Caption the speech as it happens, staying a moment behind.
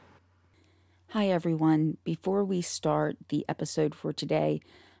Hi, everyone. Before we start the episode for today,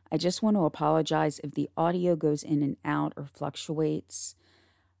 I just want to apologize if the audio goes in and out or fluctuates.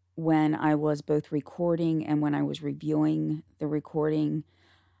 When I was both recording and when I was reviewing the recording,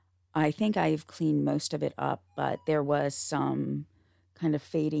 I think I've cleaned most of it up, but there was some kind of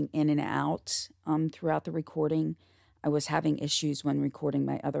fading in and out throughout the recording. I was having issues when recording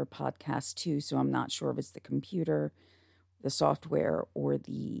my other podcast too, so I'm not sure if it's the computer, the software, or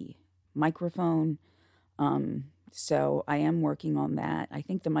the microphone. So I am working on that. I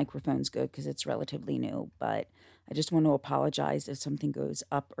think the microphone's good because it's relatively new, but I just want to apologize if something goes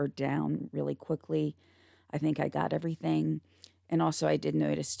up or down really quickly. I think I got everything. And also I did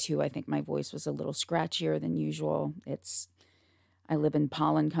notice too, I think my voice was a little scratchier than usual. I live in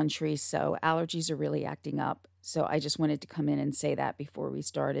pollen country, so allergies are really acting up. So I just wanted to come in and say that before we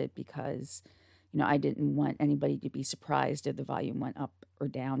started because I didn't want anybody to be surprised if the volume went up or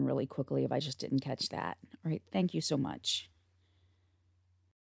down really quickly if I just didn't catch that. All right, thank you so much.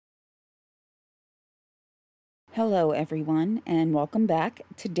 Hello, everyone, and welcome back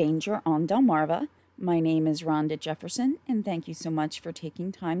to Danger on Delmarva. My name is Rhonda Jefferson, and thank you so much for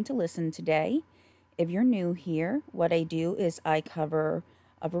taking time to listen today. If you're new here, what I do is I cover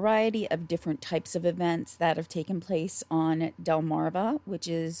a variety of different types of events that have taken place on Delmarva, which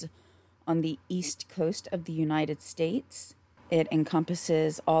is on the east coast of the United States. It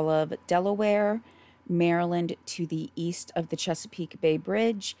encompasses all of Delaware, Maryland to the east of the Chesapeake Bay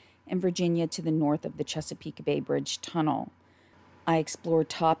Bridge, and Virginia to the north of the Chesapeake Bay Bridge Tunnel. I explore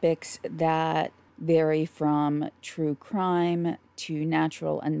topics that vary from true crime to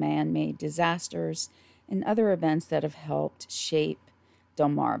natural and man-made disasters and other events that have helped shape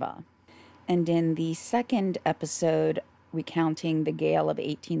Delmarva. And in the second episode, recounting the Gale of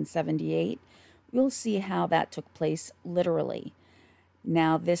 1878, we'll see how that took place literally.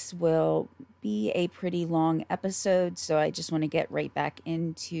 Now, this will be a pretty long episode, so I just want to get right back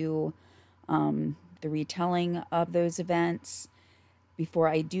into the retelling of those events. Before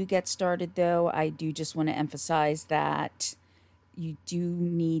I do get started, though, I do just want to emphasize that you do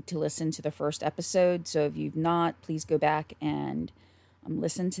need to listen to the first episode. So if you've not, please go back and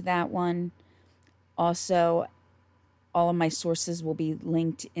listen to that one. Also, all of my sources will be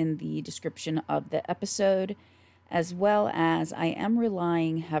linked in the description of the episode, as well as I am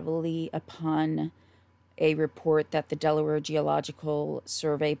relying heavily upon a report that the Delaware Geological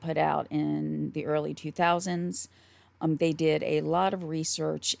Survey put out in the early 2000s. They did a lot of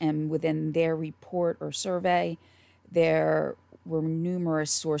research, and within their report or survey, there were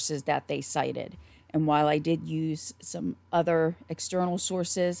numerous sources that they cited. And while I did use some other external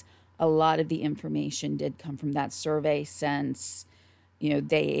sources, a lot of the information did come from that survey since,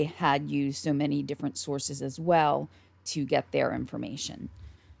 they had used so many different sources as well to get their information.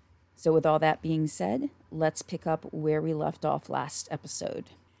 So with all that being said, let's pick up where we left off last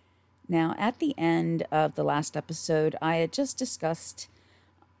episode. Now, at the end of the last episode, I had just discussed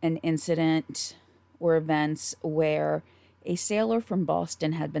an incident or events where a sailor from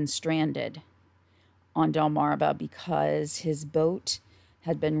Boston had been stranded on Delmarva because his boat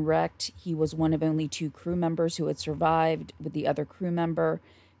had been wrecked. He was one of only 2 crew members who had survived, with the other crew member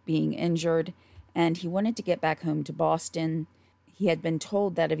being injured, and he wanted to get back home to Boston. He had been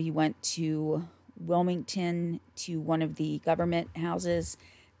told that if he went to Wilmington to one of the government houses,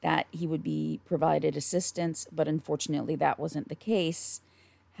 that he would be provided assistance, but unfortunately that wasn't the case.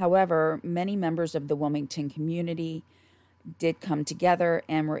 However, many members of the Wilmington community did come together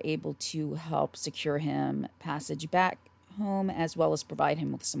and were able to help secure him passage back home, as well as provide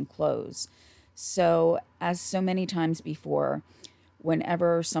him with some clothes. So, as so many times before,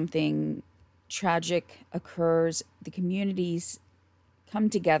 whenever something tragic occurs, the communities come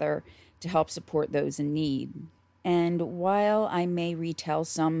together to help support those in need. And while I may retell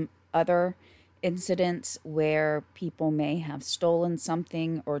some other incidents where people may have stolen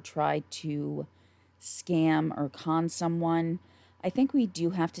something or tried to scam or con someone, I think we do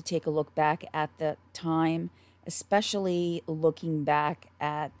have to take a look back at the time, especially looking back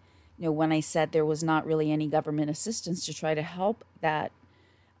at, when I said there was not really any government assistance to try to help that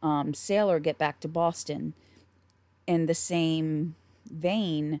sailor get back to Boston. In the same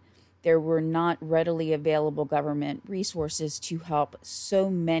vein, there were not readily available government resources to help so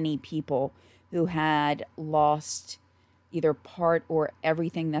many people who had lost either part or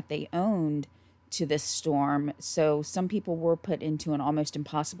everything that they owned to this storm. So some people were put into an almost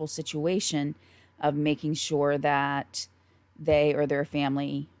impossible situation of making sure that they or their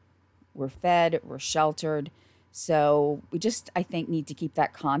family were fed, were sheltered. So we just, I think, need to keep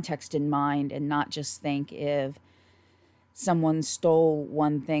that context in mind and not just think if someone stole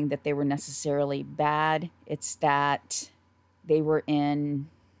one thing that they were necessarily bad. It's that they were in,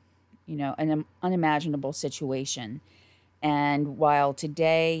 an unimaginable situation. And while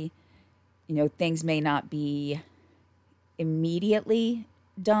today, things may not be immediately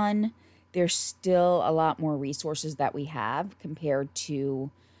done, there's still a lot more resources that we have compared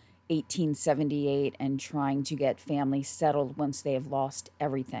to 1878 and trying to get families settled once they have lost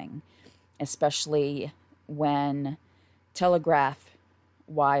everything, especially when telegraph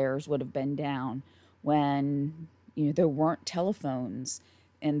wires would have been down, when there weren't telephones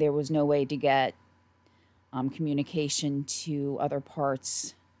and there was no way to get communication to other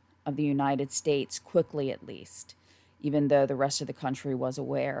parts of the United States quickly, at least, even though the rest of the country was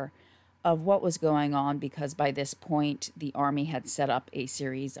aware of what was going on, because by this point the Army had set up a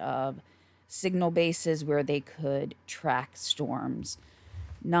series of signal bases where they could track storms.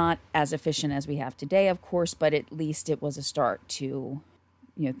 Not as efficient as we have today, of course, but at least it was a start to,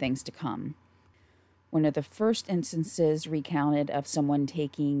 things to come. One of the first instances recounted of someone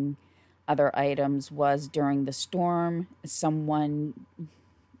taking other items was during the storm. Someone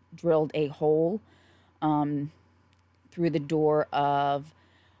drilled a hole through the door of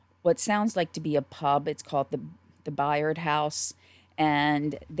what sounds like to be a pub. It's called the Bayard House,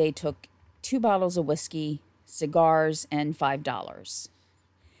 and they took 2 bottles of whiskey, cigars, and $5.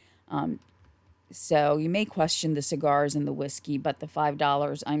 So you may question the cigars and the whiskey, but the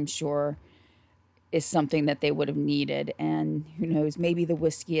 $5, I'm sure, is something that they would have needed. And who knows, maybe the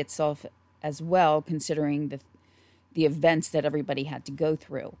whiskey itself as well, considering the events that everybody had to go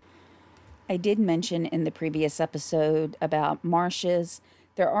through. I did mention in the previous episode about marshes.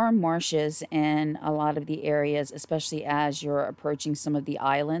 There are marshes in a lot of the areas, especially as you're approaching some of the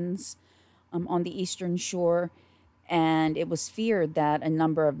islands on the eastern shore. And it was feared that a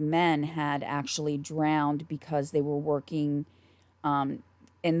number of men had actually drowned because they were working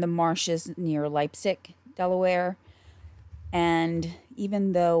in the marshes near Leipzig, Delaware. And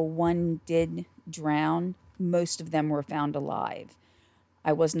even though one did drown, most of them were found alive.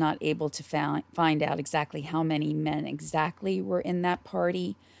 I was not able to find out exactly how many men exactly were in that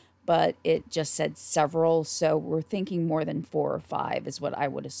party, but it just said several, so we're thinking more than 4 or 5 is what I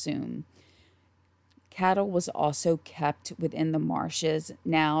would assume. Cattle was also kept within the marshes.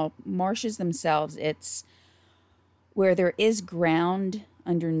 Now, marshes themselves, it's where there is ground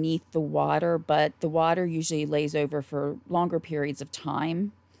underneath the water, but the water usually lays over for longer periods of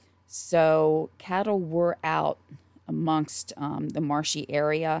time. So cattle were out amongst the marshy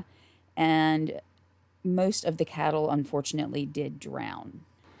area, and most of the cattle, unfortunately, did drown.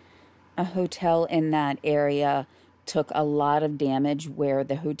 A hotel in that area took a lot of damage, where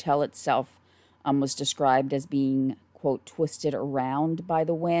the hotel itself was described as being, quote, twisted around by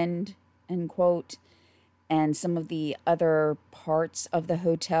the wind, end quote. And some of the other parts of the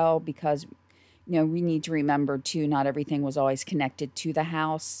hotel, because, we need to remember, too, not everything was always connected to the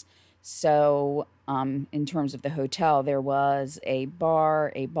house. So in terms of the hotel, there was a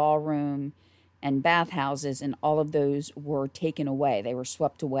bar, a ballroom, and bathhouses, and all of those were taken away. They were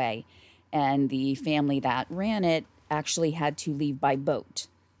swept away. And the family that ran it actually had to leave by boat.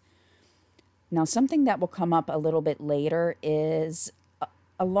 Now, something that will come up a little bit later is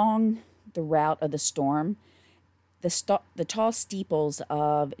along the route of the storm, the tall steeples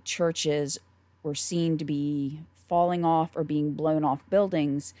of churches were seen to be falling off or being blown off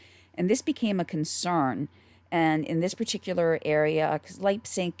buildings, and this became a concern. And in this particular area, because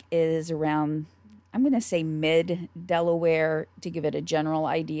Leipzig is around, I'm going to say mid-Delaware to give it a general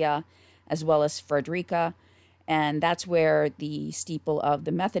idea, as well as Frederica, and that's where the steeple of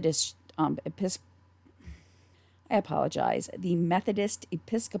the Methodist the Methodist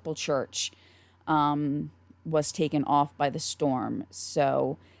Episcopal Church was taken off by the storm.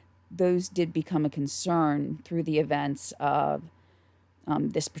 So those did become a concern through the events of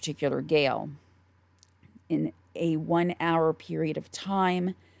this particular gale. In a 1-hour period of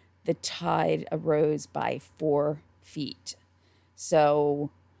time, the tide arose by 4 feet. So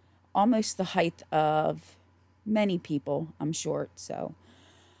almost the height of many people. I'm short, so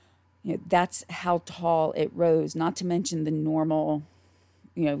that's how tall it rose, not to mention the normal,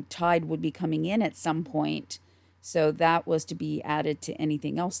 tide would be coming in at some point. So that was to be added to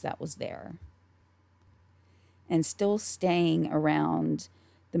anything else that was there. And still staying around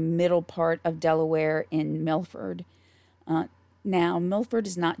the middle part of Delaware in Milford. Now, Milford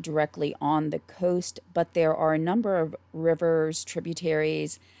is not directly on the coast, but there are a number of rivers,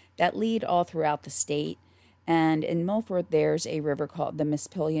 tributaries that lead all throughout the state. And in Milford, there's a river called the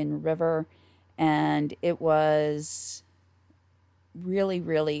Mispillion River, and it was really,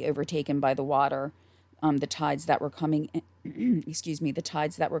 really overtaken by the water, the tides that were coming excuse me, the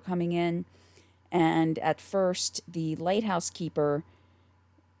tides that were coming in. And at first, the lighthouse keeper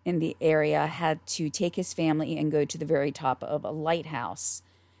in the area had to take his family and go to the very top of a lighthouse.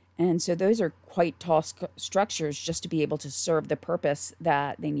 And so those are quite tall structures just to be able to serve the purpose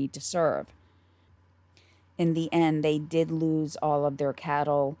that they need to serve. In the end, they did lose all of their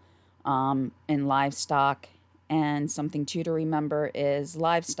cattle and livestock. And something too to remember is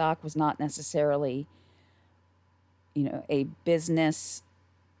livestock was not necessarily, a business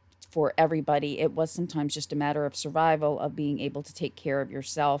for everybody. It was sometimes just a matter of survival, of being able to take care of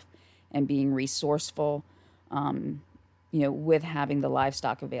yourself and being resourceful, with having the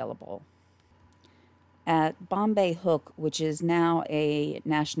livestock available. At Bombay Hook, which is now a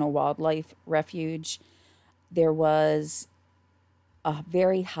national wildlife refuge, there was a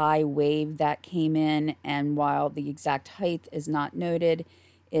very high wave that came in, and while the exact height is not noted,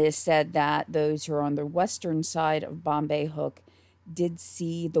 it is said that those who are on the western side of Bombay Hook did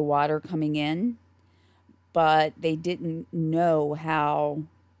see the water coming in, but they didn't know how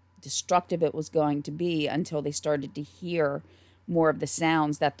destructive it was going to be until they started to hear more of the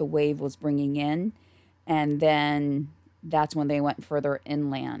sounds that the wave was bringing in, and then that's when they went further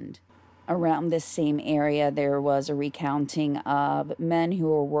inland. Around this same area, there was a recounting of men who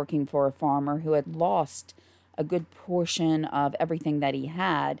were working for a farmer who had lost a good portion of everything that he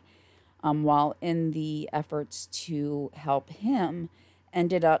had, while in the efforts to help him,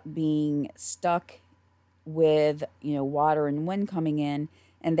 ended up being stuck with, water and wind coming in,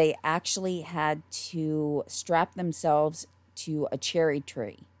 and they actually had to strap themselves to a cherry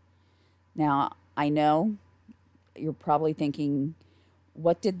tree. Now, I know you're probably thinking,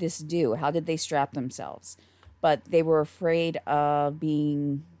 what did this do? How did they strap themselves? But they were afraid of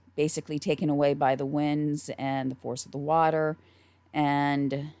being basically taken away by the winds and the force of the water.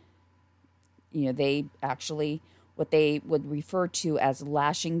 And, they actually, what they would refer to as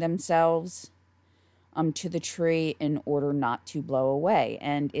lashing themselves to the tree in order not to blow away.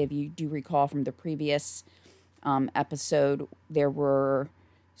 And if you do recall from the previous episode, there were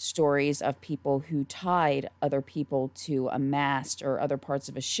stories of people who tied other people to a mast or other parts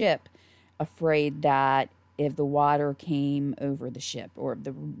of a ship, afraid that if the water came over the ship or if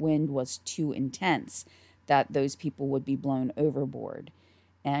the wind was too intense, that those people would be blown overboard.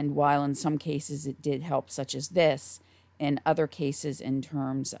 And while in some cases it did help, such as this, in other cases, in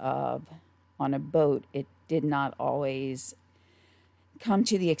terms of on a boat, it did not always come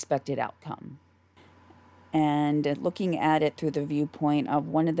to the expected outcome. And looking at it through the viewpoint of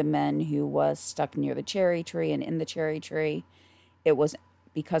one of the men who was stuck near the cherry tree and in the cherry tree, it was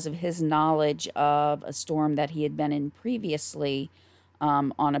because of his knowledge of a storm that he had been in previously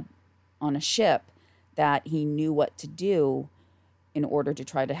on a ship, that he knew what to do in order to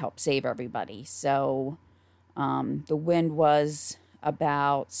try to help save everybody. So the wind was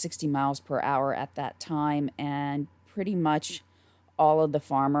about 60 miles per hour at that time, and pretty much all of the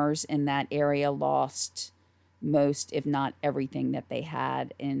farmers in that area lost most, if not everything, that they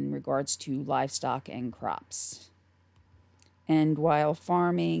had in regards to livestock and crops. And while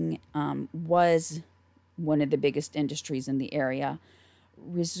farming was one of the biggest industries in the area,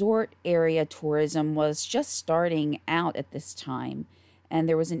 resort area tourism was just starting out at this time. And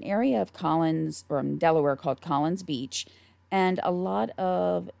there was an area of Delaware called Collins Beach, and a lot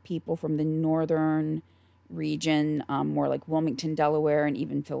of people from the northern region, more like Wilmington, Delaware, and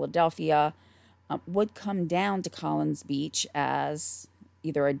even Philadelphia, would come down to Collins Beach as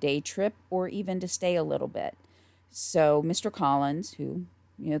either a day trip or even to stay a little bit. So Mr. Collins, who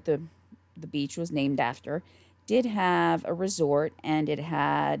the beach was named after, did have a resort, and it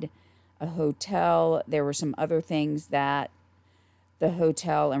had a hotel. There were some other things that the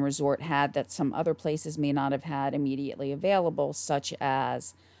hotel and resort had that some other places may not have had immediately available, such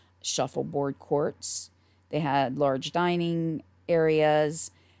as shuffleboard courts. They had large dining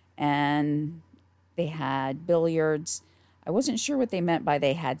areas, and they had billiards. I wasn't sure what they meant by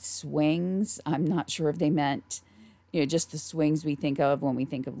they had swings. I'm not sure if they meant, just the swings we think of when we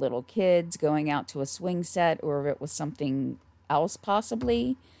think of little kids going out to a swing set, or if it was something else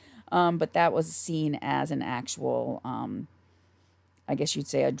possibly. But that was seen as an actual, I guess you'd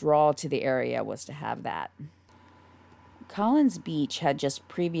say, a draw to the area was to have that. Collins Beach had just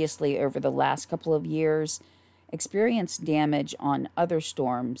previously, over the last couple of years, experienced damage on other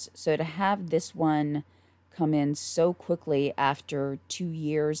storms. So to have this one come in so quickly after 2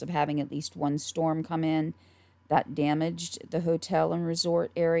 years of having at least one storm come in that damaged the hotel and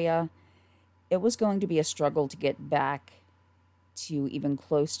resort area, it was going to be a struggle to get back to even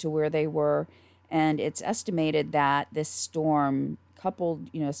close to where they were. And it's estimated that this storm, coupled,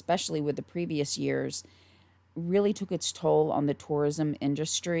 especially with the previous years, really took its toll on the tourism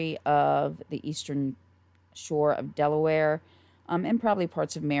industry of the eastern shore of Delaware, and probably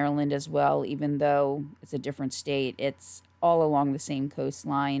parts of Maryland as well, even though it's a different state. It's all along the same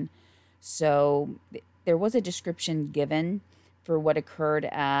coastline. So there was a description given for what occurred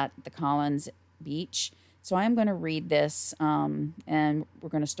at the Collins Beach. So I'm going to read this, and we're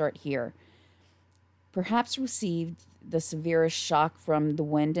going to start here. Perhaps received the severest shock from the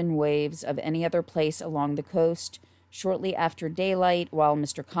wind and waves of any other place along the coast, shortly after daylight, while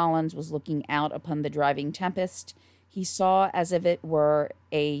Mr. Collins was looking out upon the driving tempest, he saw, as if it were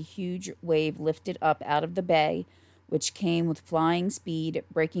a huge wave lifted up out of the bay, which came with flying speed,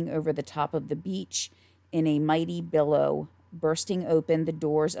 breaking over the top of the beach in a mighty billow, bursting open the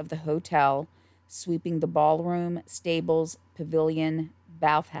doors of the hotel, sweeping the ballroom, stables, pavilion,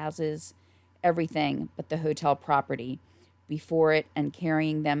 bathhouses, everything but the hotel property before it, and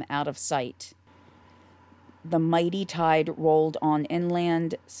carrying them out of sight. The mighty tide rolled on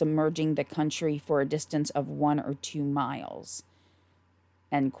inland, submerging the country for a distance of 1 or 2 miles.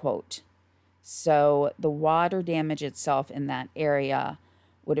 End quote. So the water damage itself in that area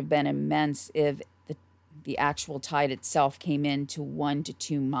would have been immense if the actual tide itself came in to 1 to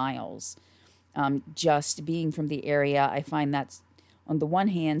 2 miles. Just being from the area, I find that's, on the one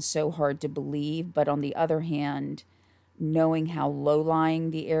hand, so hard to believe, but on the other hand, knowing how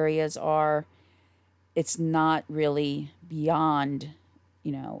low-lying the areas are, it's not really beyond,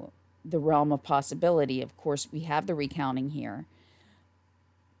 the realm of possibility. Of course, we have the recounting here.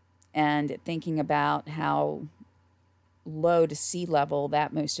 And thinking about how low to sea level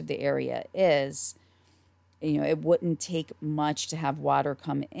that most of the area is, it wouldn't take much to have water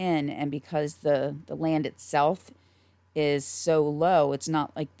come in. And because the land itself is so low, it's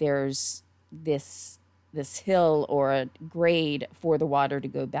not like there's this hill or a grade for the water to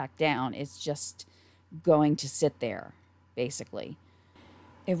go back down. It's just going to sit there, basically.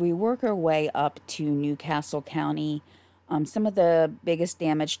 If we work our way up to Newcastle County, some of the biggest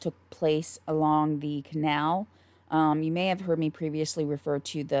damage took place along the canal. You may have heard me previously refer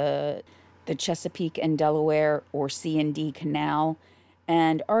to the Chesapeake and Delaware, or C&D Canal,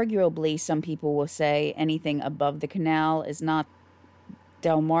 and arguably some people will say anything above the canal is not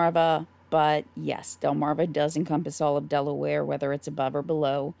Delmarva, but yes, Delmarva does encompass all of Delaware, whether it's above or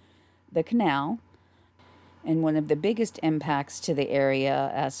below the canal. And one of the biggest impacts to the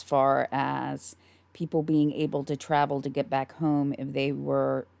area, as far as people being able to travel to get back home if they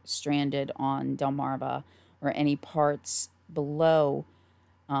were stranded on Delmarva or any parts below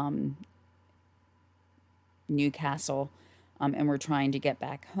Newcastle, and were trying to get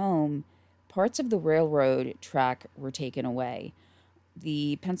back home, parts of the railroad track were taken away.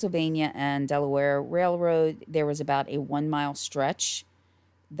 The Pennsylvania and Delaware Railroad, there was about a 1-mile stretch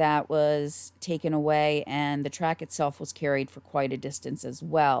that was taken away, and the track itself was carried for quite a distance as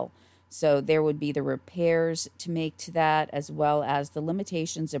well. So there would be the repairs to make to that, as well as the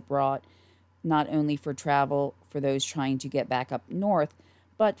limitations it brought, not only for travel for those trying to get back up north,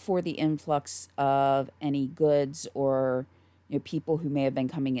 but for the influx of any goods or people who may have been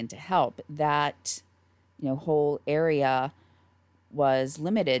coming in to help. That whole area was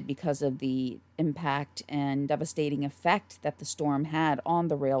limited because of the impact and devastating effect that the storm had on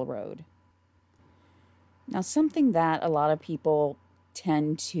the railroad. Now, something that a lot of people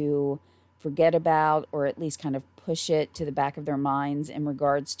tend to forget about, or at least kind of push it to the back of their minds in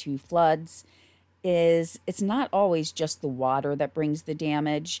regards to floods, is it's not always just the water that brings the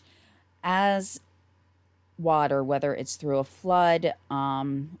damage. As water, whether it's through a flood,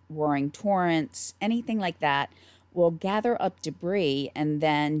 roaring torrents, anything like that, will gather up debris and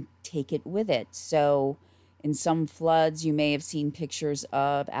then take it with it. So in some floods, you may have seen pictures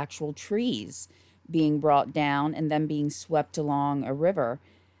of actual trees being brought down and then being swept along a river.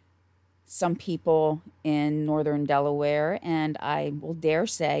 Some people in northern Delaware, and I will dare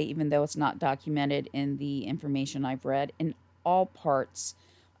say, even though it's not documented in the information I've read, in all parts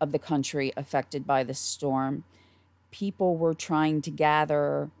of the country affected by the storm, people were trying to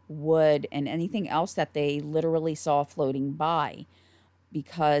gather wood and anything else that they literally saw floating by,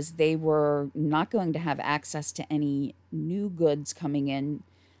 because they were not going to have access to any new goods coming in,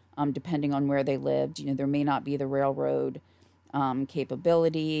 depending on where they lived. There may not be the railroad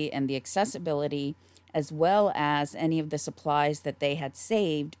capability and the accessibility, as well as any of the supplies that they had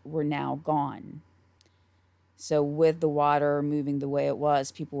saved were now gone. So with the water moving the way it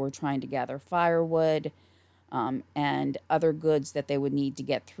was, people were trying to gather firewood, and other goods that they would need to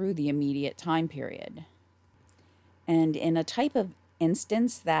get through the immediate time period. And in a type of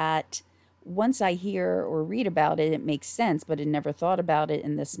instance that once I hear or read about it, it makes sense, but I never thought about it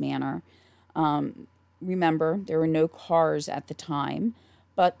in this manner. remember, there were no cars at the time,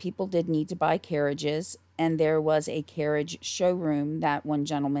 but people did need to buy carriages, and there was a carriage showroom that one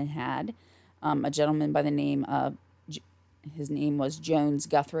gentleman had, a gentleman by the name of, his name was Jones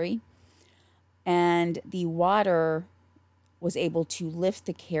Guthrie, and the water was able to lift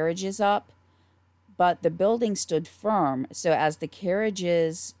the carriages up, but the building stood firm. So as the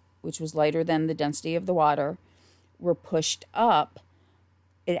carriages, which was lighter than the density of the water, were pushed up,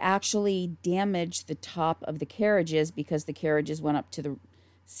 it actually damaged the top of the carriages because the carriages went up to the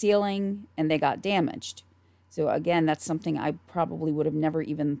ceiling and they got damaged. So again, that's something I probably would have never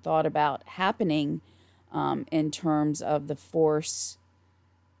even thought about happening, in terms of the force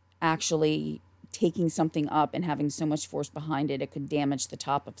actually taking something up and having so much force behind it, it could damage the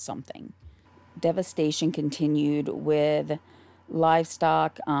top of something. Devastation continued with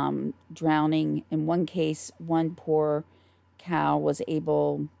livestock drowning. In one case, one poor cow was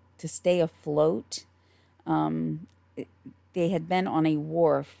able to stay afloat. They had been on a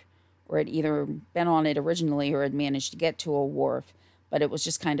wharf, or had either been on it originally or had managed to get to a wharf, but it was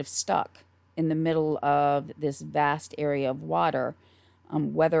just kind of stuck in the middle of this vast area of water.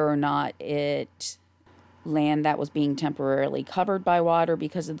 Whether or not it land that was being temporarily covered by water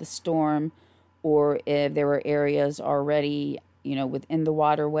because of the storm, or if there were areas already, within the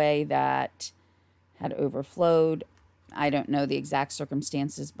waterway that had overflowed. I don't know the exact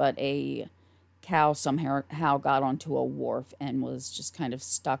circumstances, but a cow somehow got onto a wharf and was just kind of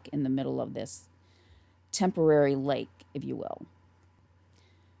stuck in the middle of this temporary lake, if you will.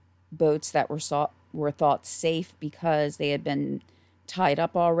 Boats that were thought safe because they had been tied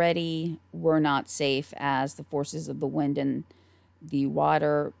up already were not safe, as the forces of the wind and the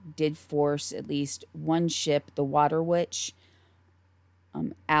water did force at least one ship, the Water Witch,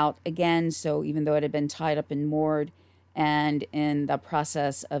 out again. So even though it had been tied up and moored, and in the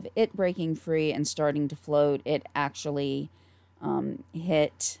process of it breaking free and starting to float, it actually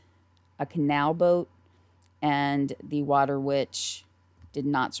hit a canal boat, and the Water Witch did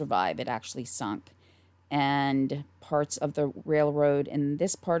not survive. It actually sunk. And parts of the railroad in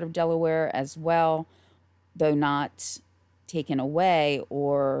this part of Delaware as well, though not taken away,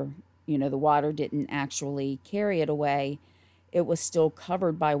 or, the water didn't actually carry it away, it was still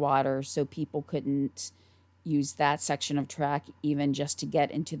covered by water, so people couldn't use that section of track even just to get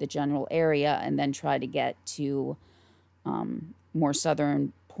into the general area and then try to get to more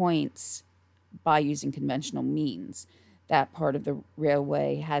southern points by using conventional means. That part of the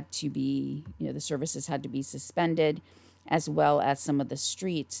railway had to be, the services had to be suspended, as well as some of the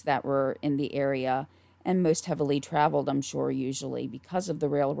streets that were in the area and most heavily traveled, I'm sure, usually because of the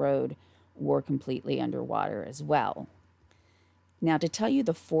railroad, were completely underwater as well. Now, to tell you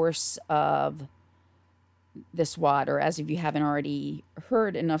the force of this water, as if you haven't already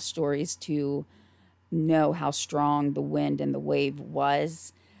heard enough stories to know how strong the wind and the wave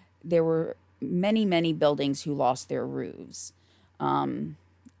was, there were many, many buildings who lost their roofs. Some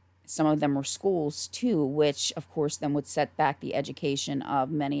of them were schools too, which of course then would set back the education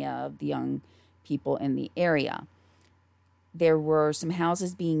of many of the young people in the area. There were some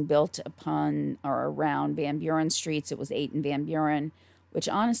houses being built upon or around Van Buren streets. It was 8 in Van Buren, which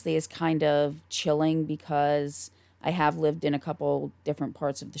honestly is kind of chilling because I have lived in a couple different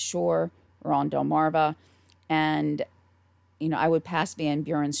parts of the shore or on Delmarva, and I would pass Van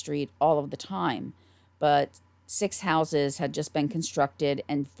Buren Street all of the time, but 6 houses had just been constructed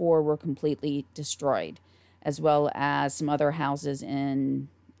and 4 were completely destroyed, as well as some other houses in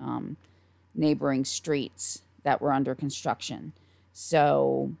neighboring streets that were under construction.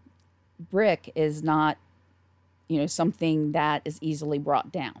 So brick is not, something that is easily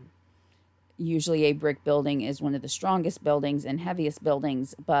brought down. Usually a brick building is one of the strongest buildings and heaviest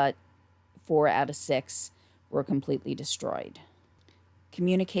buildings, but 4 out of 6 were completely destroyed.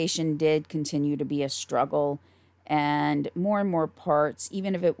 Communication did continue to be a struggle, and more parts,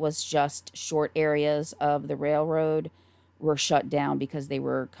 even if it was just short areas of the railroad, were shut down because they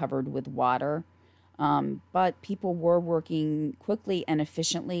were covered with water. But people were working quickly and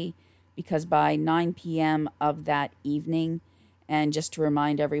efficiently, because by 9 p.m. of that evening, and just to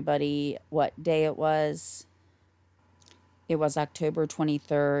remind everybody what day it was October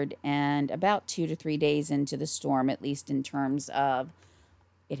 23rd, and about 2 to 3 days into the storm, at least in terms of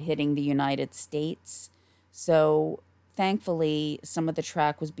it hitting the United States. So thankfully, some of the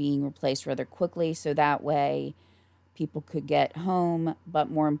track was being replaced rather quickly, so that way people could get home, but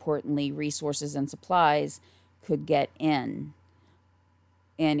more importantly, resources and supplies could get in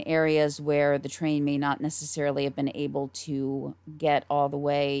areas where the train may not necessarily have been able to get all the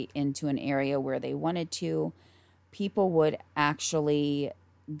way into an area where they wanted to. People would actually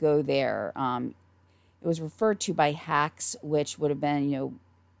go there. It was referred to by hacks, which would have been,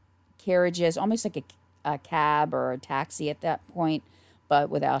 carriages, almost like a cab or a taxi at that point, but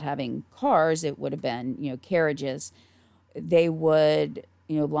without having cars, it would have been, carriages. They would,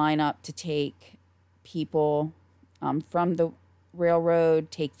 line up to take people from the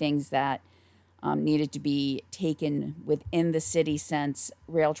railroad, take things that needed to be taken within the city, since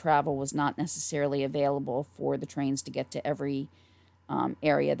rail travel was not necessarily available for the trains to get to every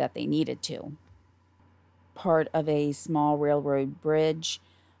area that they needed to. Part of a small railroad bridge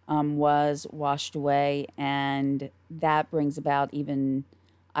was washed away, and that brings about, even,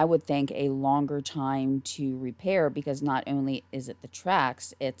 I would think, a longer time to repair, because not only is it the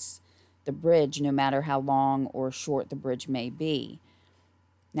tracks, it's the bridge, no matter how long or short the bridge may be.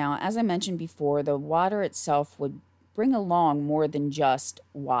 Now, as I mentioned before, the water itself would bring along more than just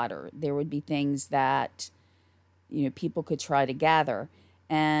water. There would be things that, people could try to gather.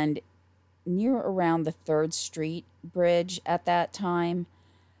 And near around the 3rd Street Bridge at that time,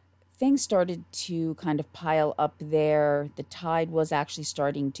 things started to kind of pile up there. The tide was actually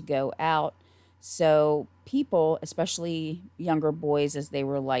starting to go out. So people, especially younger boys as they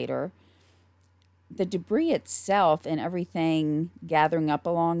were lighter, the debris itself and everything gathering up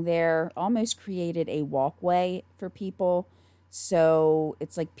along there almost created a walkway for people. So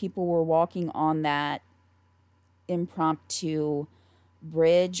it's like people were walking on that impromptu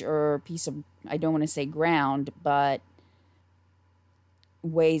bridge or piece of, I don't want to say ground, but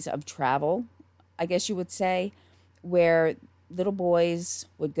ways of travel, I guess you would say, where little boys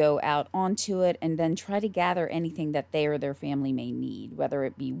would go out onto it and then try to gather anything that they or their family may need, whether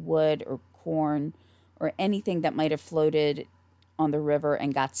it be wood or corn or anything that might have floated on the river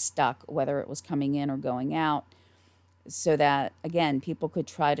and got stuck, whether it was coming in or going out, so that, again, people could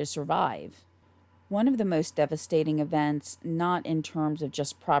try to survive. One of the most devastating events, not in terms of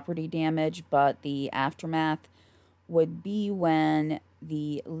just property damage, but the aftermath, would be when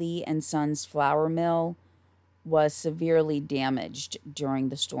the Lee and Sons flour mill was severely damaged during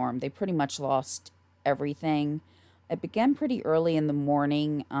the storm. They pretty much lost everything. It began pretty early in the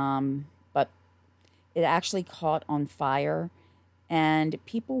morning, but it actually caught on fire, and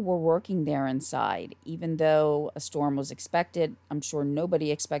people were working there inside. Even though a storm was expected, I'm sure nobody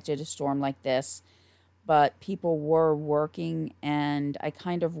expected a storm like this, but people were working, and I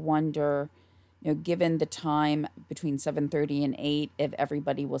kind of wonder, given the time between 7:30 and 8, if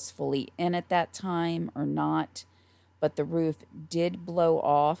everybody was fully in at that time or not. But the roof did blow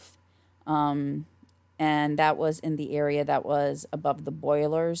off, and that was in the area that was above the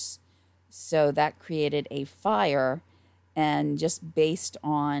boilers. So that created a fire, and just based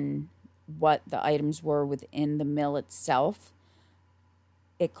on what the items were within the mill itself,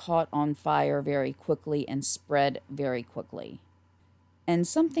 it caught on fire very quickly and spread very quickly. And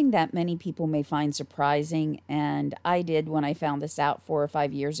something that many people may find surprising, and I did when I found this out 4 or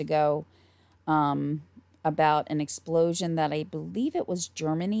 5 years ago, about an explosion that I believe it was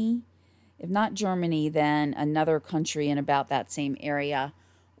Germany. If not Germany, then another country in about that same area,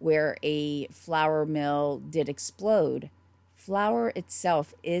 where a flour mill did explode. Flour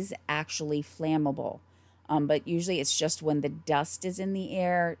itself is actually flammable. But usually it's just when the dust is in the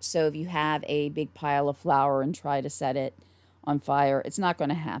air. So if you have a big pile of flour and try to set it on fire, it's not going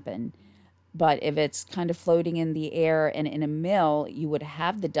to happen. But if it's kind of floating in the air and in a mill, you would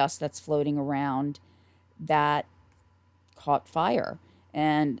have the dust that's floating around that caught fire.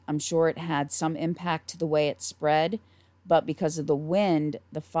 And I'm sure it had some impact to the way it spread. But because of the wind,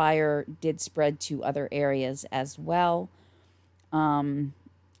 the fire did spread to other areas as well.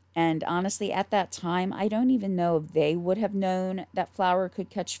 And honestly, at that time, I don't even know if they would have known that flour could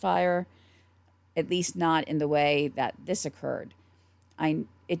catch fire, at least not in the way that this occurred.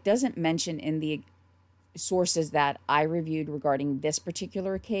 It doesn't mention in the sources that I reviewed regarding this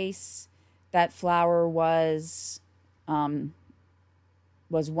particular case that flour was one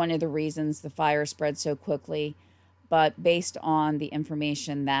of the reasons the fire spread so quickly. But based on the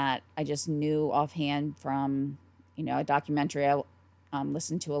information that I just knew offhand from, a documentary I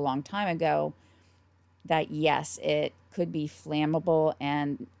listened to a long time ago, that yes, it could be flammable,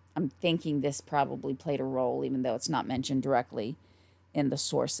 and I'm thinking this probably played a role, even though it's not mentioned directly in the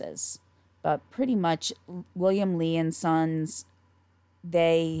sources. But pretty much, William Lee and Sons,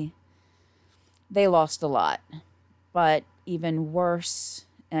 they lost a lot. But even worse,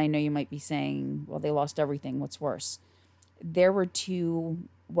 and I know you might be saying, well, they lost everything. What's worse? There were 2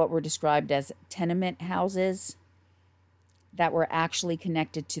 what were described as tenement houses that were actually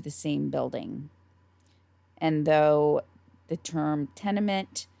connected to the same building. And though the term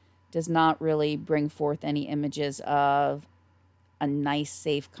tenement does not really bring forth any images of a nice,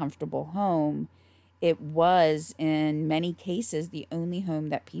 safe, comfortable home, it was, in many cases, the only home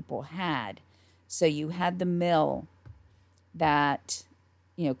that people had. So you had the mill that,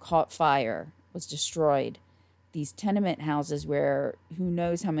 caught fire, was destroyed. These tenement houses where who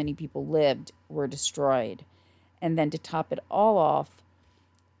knows how many people lived were destroyed. And then to top it all off,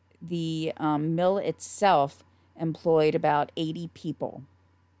 the mill itself employed about 80 people.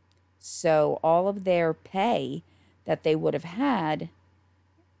 So all of their pay that they would have had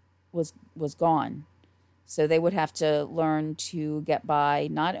was gone. So they would have to learn to get by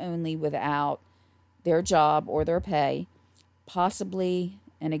not only without their job or their pay, possibly,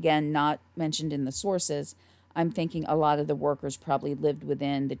 and again, not mentioned in the sources, I'm thinking a lot of the workers probably lived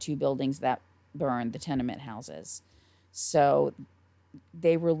within the two buildings that burned, the tenement houses. So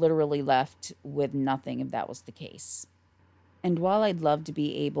they were literally left with nothing if that was the case. And while I'd love to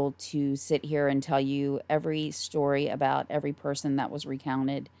be able to sit here and tell you every story about every person that was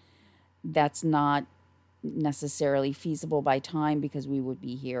recounted, that's not necessarily feasible by time because we would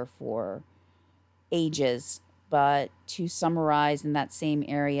be here for ages. But to summarize, in that same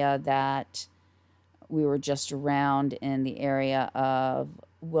area that we were just around, in the area of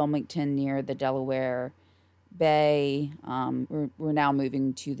Wilmington near the Delaware Bay, we're now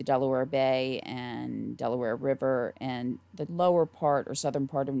moving to the Delaware Bay and Delaware River and the lower part or southern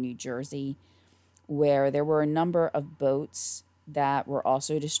part of New Jersey, where there were a number of boats that were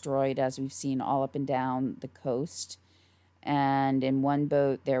also destroyed, as we've seen all up and down the coast. And in one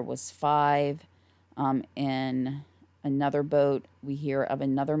boat there was 5. In another boat, we hear of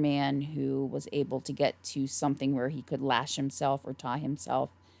another man who was able to get to something where he could lash himself or tie himself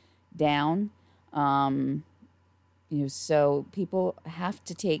down. So people have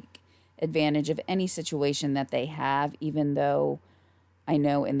to take advantage of any situation that they have, even though I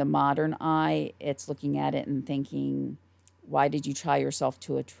know in the modern eye, it's looking at it and thinking, why did you tie yourself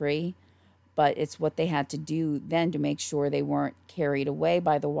to a tree? But it's what they had to do then to make sure they weren't carried away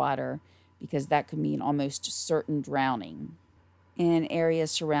by the water, because that could mean almost certain drowning. In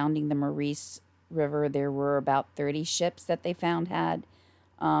areas surrounding the Maurice River, there were about 30 ships that they found had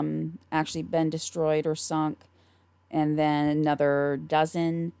actually been destroyed or sunk, and then another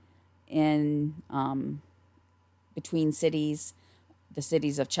dozen in between cities, the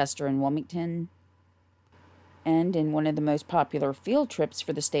cities of Chester and Wilmington. And in one of the most popular field trips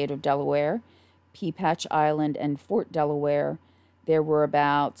for the state of Delaware, Peapatch Island and Fort Delaware, there were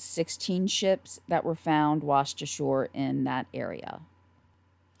about 16 ships that were found washed ashore in that area.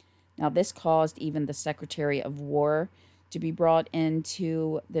 Now, this caused even the Secretary of War to be brought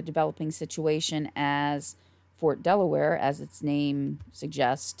into the developing situation, as Fort Delaware, as its name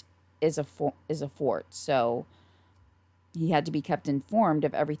suggests, is a fort. So he had to be kept informed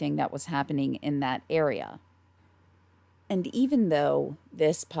of everything that was happening in that area. And even though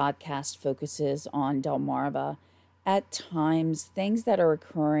this podcast focuses on Delmarva, at times things that are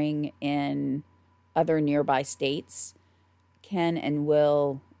occurring in other nearby states can and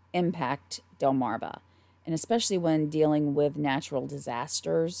will impact Delmarva. And especially when dealing with natural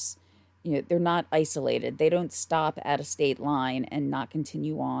disasters, they're not isolated. They don't stop at a state line and not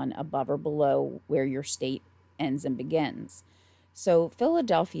continue on above or below where your state ends and begins. So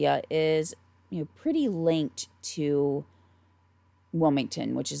Philadelphia is, pretty linked to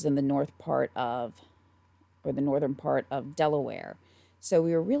Wilmington, which is in the northern part of Delaware. So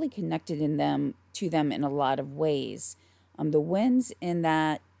we were really connected to them in a lot of ways. The winds in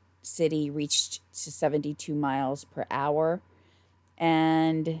that city reached to 72 miles per hour.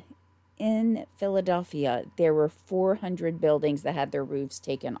 And in Philadelphia, there were 400 buildings that had their roofs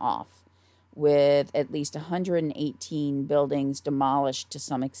taken off, with at least 118 buildings demolished to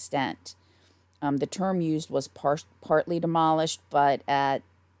some extent. The term used was partly demolished, but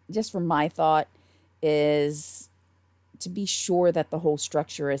just from my thought, is to be sure that the whole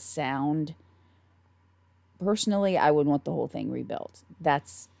structure is sound. Personally, I would want the whole thing rebuilt.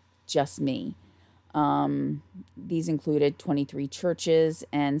 That's just me. These included 23 churches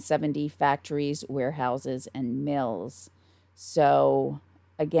and 70 factories, warehouses, and mills. So,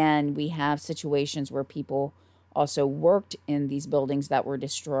 again, we have situations where people also worked in these buildings that were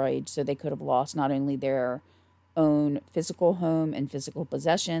destroyed, so they could have lost not only their own physical home and physical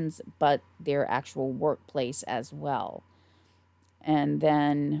possessions, but their actual workplace as well. And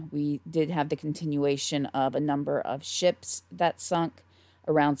then we did have the continuation of a number of ships that sunk,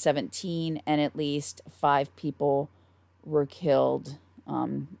 around 17, and at least 5 people were killed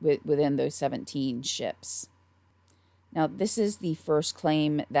within those 17 ships. Now, this is the first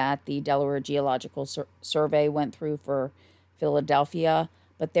claim that the Delaware Geological Survey went through for Philadelphia,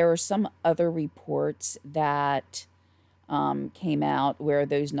 but there are some other reports that came out where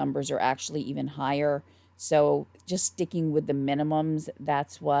those numbers are actually even higher. So just sticking with the minimums,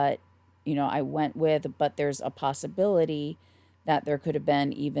 that's what, I went with. But there's a possibility that there could have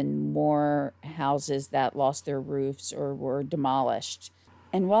been even more houses that lost their roofs or were demolished.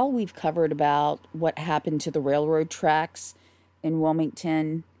 And while we've covered about what happened to the railroad tracks in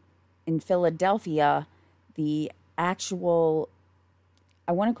Wilmington, in Philadelphia, the actual,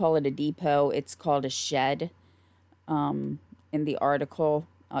 I want to call it a depot, it's called a shed. In the article,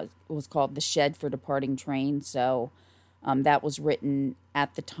 it was called The Shed for Departing Trains. So that was written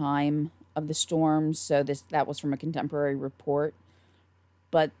at the time of the storm. So that was from a contemporary report.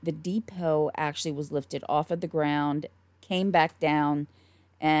 But the depot actually was lifted off of the ground, came back down,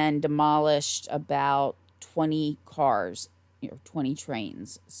 and demolished about 20 cars, 20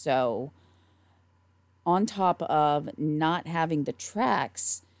 trains. So, on top of not having the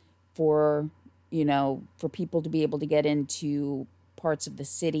tracks for, for people to be able to get into parts of the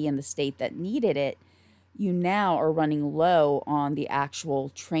city and the state that needed it, you now are running low on the actual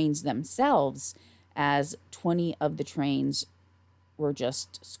trains themselves, as 20 of the trains were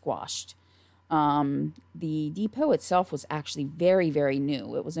just squashed. The depot itself was actually very, very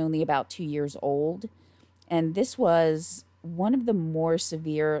new. It was only about 2 years old. And this was one of the more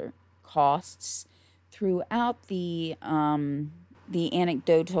severe costs throughout the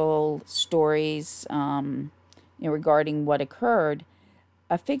anecdotal stories, regarding what occurred.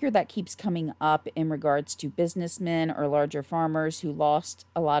 A figure that keeps coming up in regards to businessmen or larger farmers who lost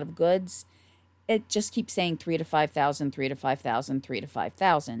a lot of goods, it just keeps saying 3 to 5,000, 3 to 5,000, 3 to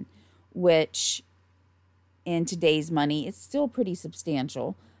 5,000, which in today's money is still pretty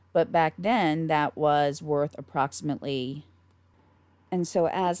substantial. But back then, that was worth approximately. And so,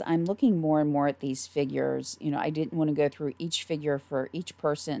 as I'm looking more and more at these figures, I didn't want to go through each figure for each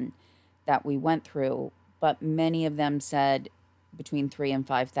person that we went through, but many of them said between 3 and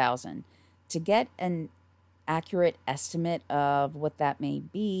 5,000. To get an accurate estimate of what that may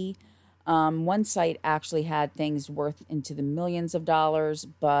be, one site actually had things worth into the millions of dollars,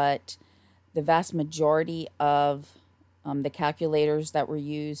 but the vast majority of the calculators that were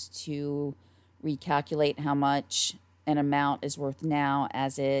used to recalculate how much an amount is worth now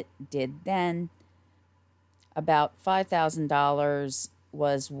as it did then, about $5,000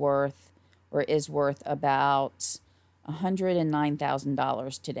 was worth or is worth about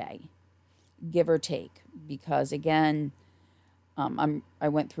 $109,000 today, give or take, because again, I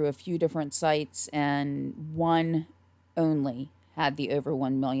went through a few different sites and one only had the over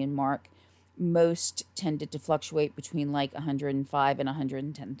 1 million mark. Most tended to fluctuate between like 105 and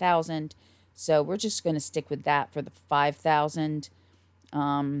 110,000. So we're just going to stick with that for the 5,000.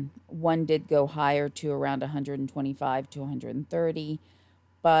 One did go higher to around 125 to 130,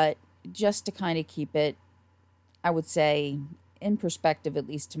 but just to kind of keep it, I would say, in perspective, at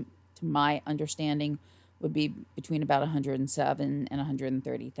least to my understanding, would be between about 107 and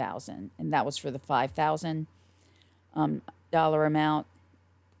 130,000, and that was for the 5,000 dollar amount.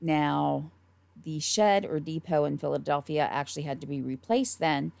 Now, the shed or depot in Philadelphia actually had to be replaced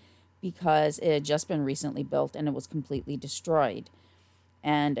then because it had just been recently built and it was completely destroyed.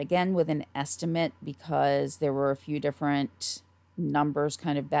 And again, with an estimate, because there were a few different numbers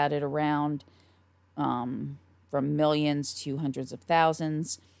kind of batted around, from millions to hundreds of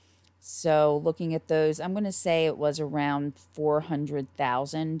thousands. So looking at those, I'm going to say it was around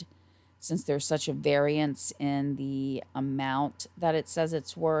 400,000, since there's such a variance in the amount that it says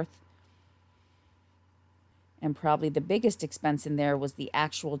it's worth. And probably the biggest expense in there was the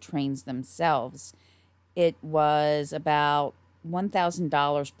actual trains themselves. It was about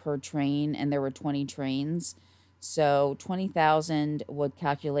 $1,000 per train, and there were 20 trains. So 20,000 would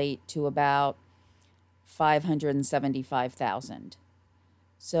calculate to about 575,000.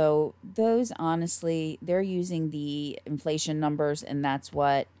 So those, honestly, they're using the inflation numbers, and that's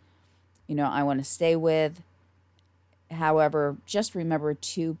what, I want to stay with. However, just remember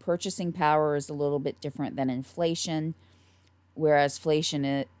too, purchasing power is a little bit different than inflation, whereas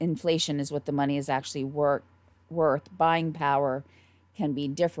inflation is what the money is actually worth. Buying power can be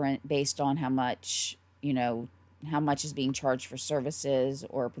different based on how much is being charged for services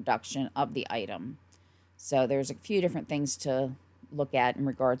or production of the item. So there's a few different things to look at in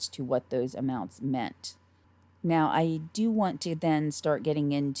regards to what those amounts meant. Now, I do want to then start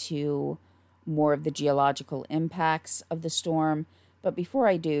getting into more of the geological impacts of the storm, but before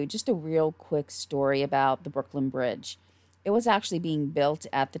I do, just a real quick story about the Brooklyn Bridge. It was actually being built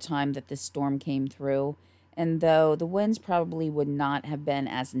at the time that this storm came through, and though the winds probably would not have been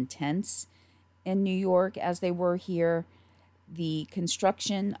as intense in New York as they were here, the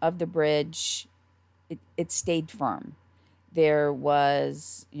construction of the bridge, it stayed firm. There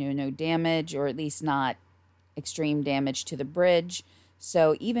was, no damage, or at least not extreme damage to the bridge.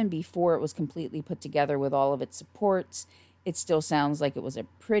 So even before it was completely put together with all of its supports, it still sounds like it was a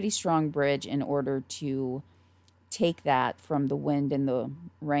pretty strong bridge in order to take that from the wind and the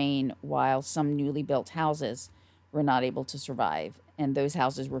rain, while some newly built houses were not able to survive. And those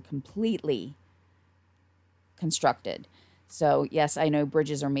houses were completely constructed. So, yes, I know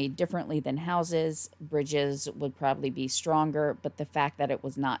bridges are made differently than houses. Bridges would probably be stronger, but the fact that it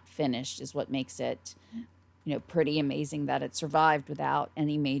was not finished is what makes it, pretty amazing that it survived without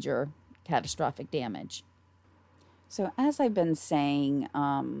any major catastrophic damage. So, as I've been saying,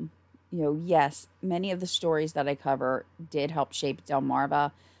 yes, many of the stories that I cover did help shape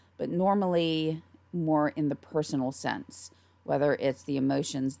Delmarva, but normally more in the personal sense, whether it's the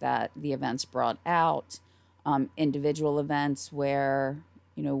emotions that the events brought out, individual events where,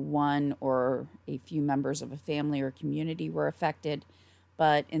 one or a few members of a family or community were affected.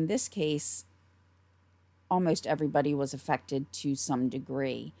 But in this case, almost everybody was affected to some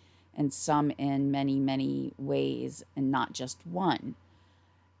degree, and some in many, many ways, and not just one.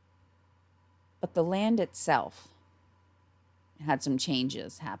 But the land itself had some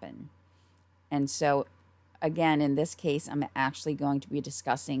changes happen. And so, again, in this case, I'm actually going to be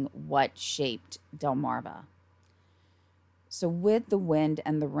discussing what shaped Delmarva. So, with the wind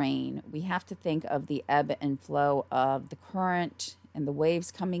and the rain, we have to think of the ebb and flow of the current and the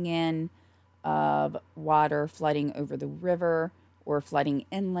waves coming in, of water flooding over the river or flooding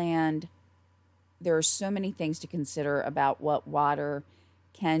inland. There are so many things to consider about what water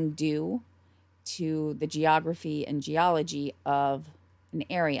can do to the geography and geology of an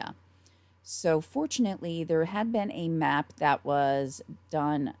area. So fortunately, there had been a map that was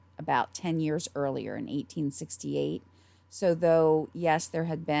done about 10 years earlier in 1868. So though, yes, there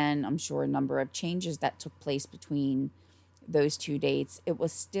had been, I'm sure, a number of changes that took place between those two dates, it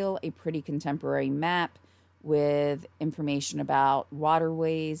was still a pretty contemporary map with information about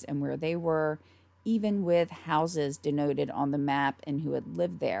waterways and where they were, even with houses denoted on the map and who had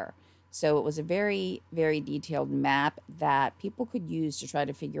lived there. So it was a very, very detailed map that people could use to try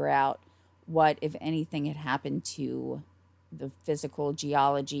to figure out what, if anything, had happened to the physical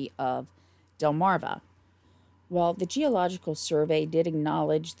geology of Delmarva. Well, the Geological Survey did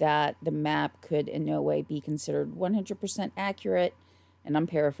acknowledge that the map could in no way be considered 100% accurate, and I'm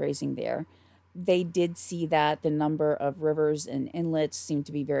paraphrasing there. They did see that the number of rivers and inlets seemed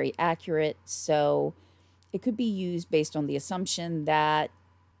to be very accurate, so it could be used based on the assumption that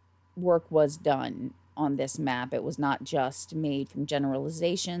work was done on this map. It was not just made from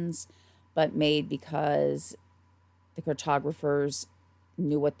generalizations, but made because the cartographers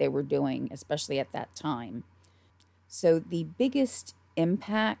knew what they were doing, especially at that time. So the biggest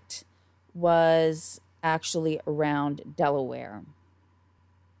impact was actually around Delaware.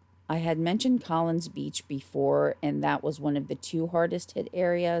 I had mentioned Collins Beach before, and that was one of the two hardest hit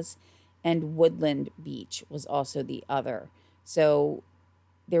areas, and Woodland Beach was also the other. So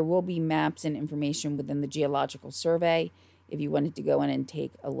there will be maps and information within the Geological Survey if you wanted to go in and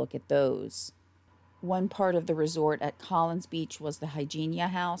take a look at those. One part of the resort at Collins Beach was the Hygienia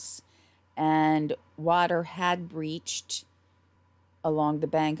House, and water had breached along the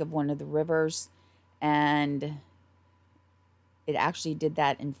bank of one of the rivers, and it actually did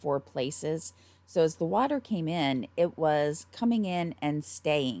that in 4 places. So as the water came in, it was coming in and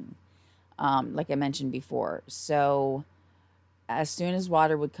staying, like I mentioned before. So as soon as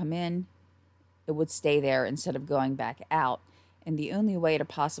water would come in, it would stay there instead of going back out. And the only way to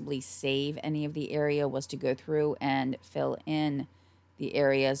possibly save any of the area was to go through and fill in the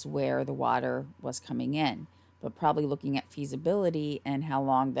areas where the water was coming in. But probably looking at feasibility and how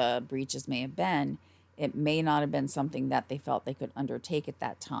long the breaches may have been, it may not have been something that they felt they could undertake at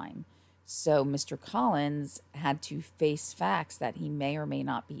that time. So Mr. Collins had to face facts that he may or may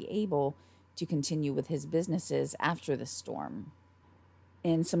not be able to continue with his businesses after the storm.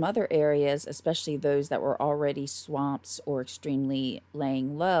 In some other areas, especially those that were already swamps or extremely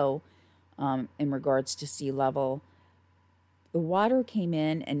laying low in regards to sea level, the water came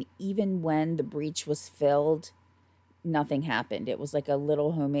in, and even when the breach was filled, nothing happened. It was like a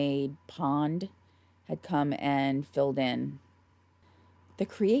little homemade pond had come and filled in. The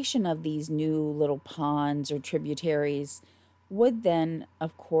creation of these new little ponds or tributaries would then,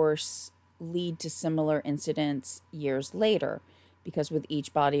 of course, lead to similar incidents years later, because with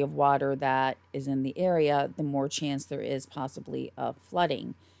each body of water that is in the area, the more chance there is possibly of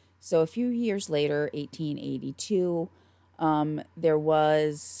flooding. So a few years later, 1882, there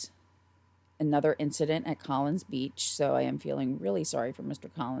was another incident at Collins Beach. So I am feeling really sorry for Mr.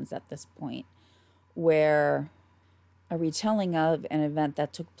 Collins at this point, where A retelling of an event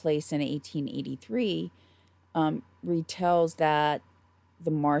that took place in 1883 retells that the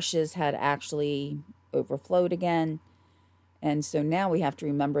marshes had actually overflowed again. And so now we have to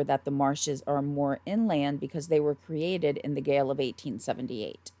remember that the marshes are more inland because they were created in the gale of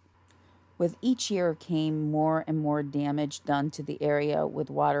 1878. With each year came more and more damage done to the area,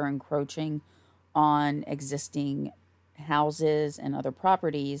 with water encroaching on existing houses and other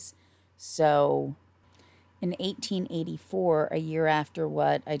properties. So in 1884, a year after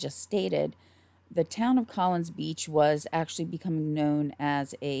what I just stated, the town of Collins Beach was actually becoming known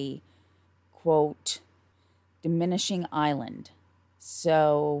as a, quote, diminishing island.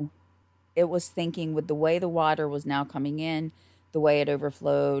 So it was thinking, with the way the water was now coming in, the way it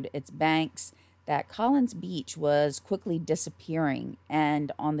overflowed its banks, that Collins Beach was quickly disappearing.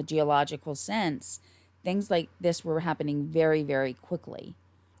 And on the geological sense, things like this were happening very, very quickly.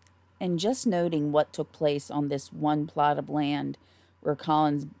 And just noting what took place on this one plot of land where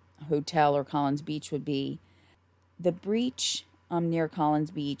Collins Hotel or Collins Beach would be, the breach near Collins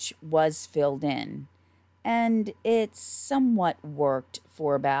Beach was filled in. And it somewhat worked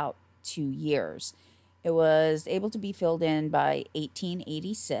for about 2 years. It was able to be filled in by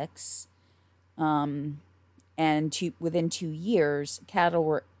 1886. And within 2 years, cattle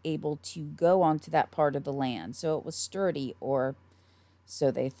were able to go onto that part of the land. So it was sturdy, or so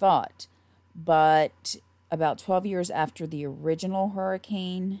they thought. But about 12 years after the original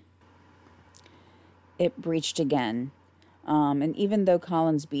hurricane, it breached again. And even though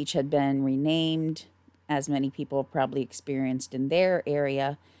Collins Beach had been renamed, as many people have probably experienced in their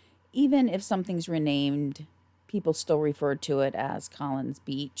area, even if something's renamed, people still refer to it as Collins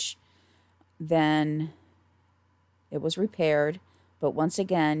Beach. Then it was repaired, but once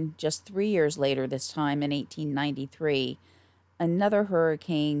again, just 3 years later, this time in 1893, another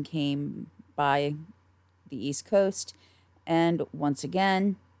hurricane came by the East Coast, and once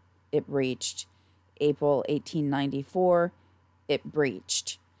again, it breached. April 1894, it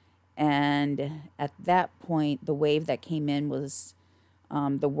breached. And at that point, the wave that came in was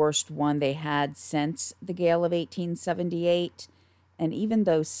the worst one they had since the gale of 1878. And even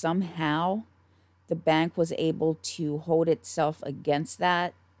though somehow the bank was able to hold itself against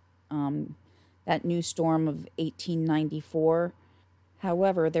that new storm of 1894,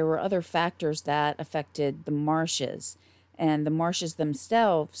 however, there were other factors that affected the marshes. And the marshes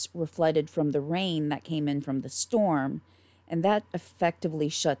themselves were flooded from the rain that came in from the storm, and that effectively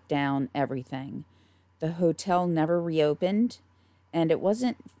shut down everything. The hotel never reopened, and it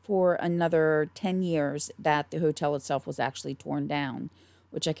wasn't for another 10 years that the hotel itself was actually torn down,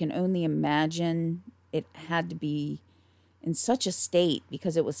 which I can only imagine it had to be in such a state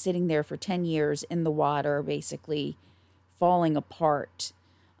because it was sitting there for 10 years in the water, basically falling apart.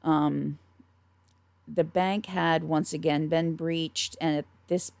 The bank had once again been breached, and at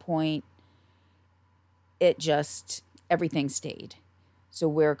this point, everything stayed. So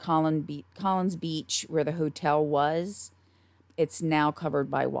where Collins Beach, where the hotel was, it's now covered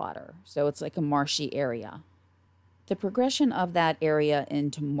by water. So it's like a marshy area. The progression of that area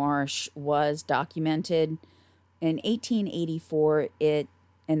into marsh was documented. In 1884,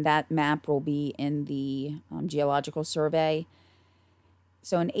 and that map will be in the Geological Survey.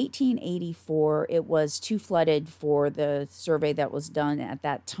 So in 1884, it was too flooded for the survey that was done at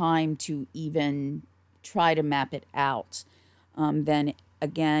that time to even try to map it out. Then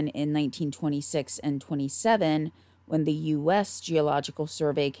again in 1926 and 27, when the U.S. Geological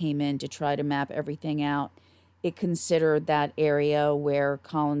Survey came in to try to map everything out, it considered that area where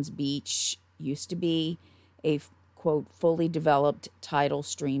Collins Beach used to be a, quote, fully developed tidal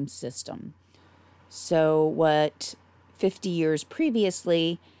stream system. So what 50 years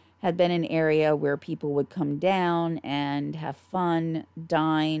previously had been an area where people would come down and have fun,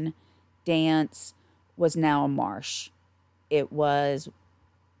 dine, dance, was now a marsh. It was,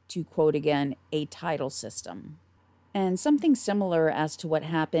 to quote again, a tidal system. And something similar as to what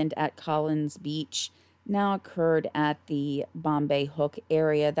happened at Collins Beach now occurred at the Bombay Hook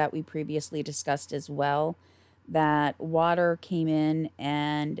area that we previously discussed as well. That water came in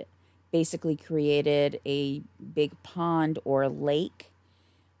and basically created a big pond or lake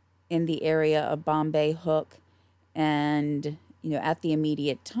in the area of Bombay Hook. And, at the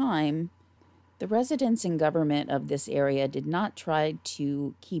immediate time, the residents and government of this area did not try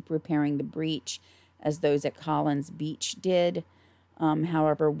to keep repairing the breach as those at Collins Beach did.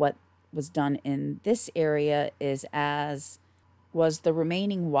 However, what was done in this area was the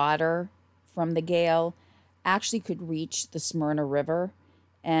remaining water from the gale actually could reach the Smyrna River.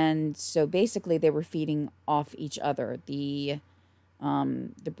 And so basically they were feeding off each other. The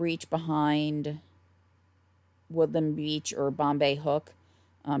breach behind Woodland Beach or Bombay Hook,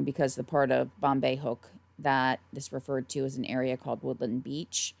 because the part of Bombay Hook that this referred to is an area called Woodland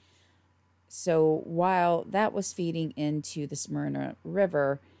Beach. So while that was feeding into the Smyrna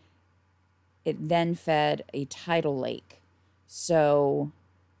River, it then fed a tidal lake. So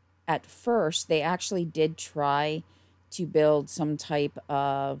at first, they actually did try to build some type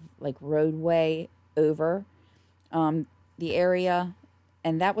of like roadway over the area,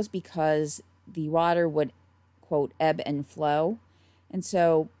 and that was because the water would, quote, ebb and flow. And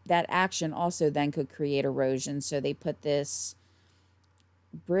so that action also then could create erosion. So they put this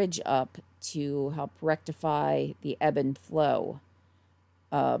bridge up to help rectify the ebb and flow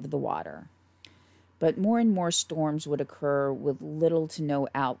of the water. But more and more storms would occur with little to no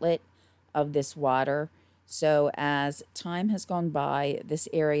outlet of this water. So as time has gone by, this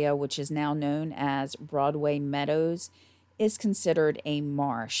area, which is now known as Broadway Meadows, is considered a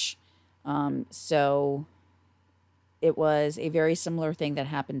marsh. So it was a very similar thing that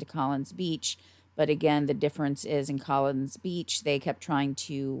happened to Collins Beach. But again, the difference is in Collins Beach, they kept trying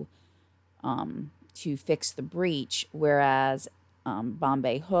to fix the breach, whereas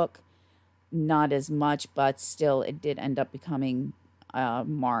Bombay Hook, not as much, but still it did end up becoming a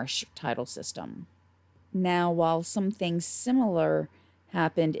marsh tidal system. Now, while some things similar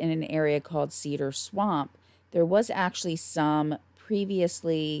happened in an area called Cedar Swamp, there was actually some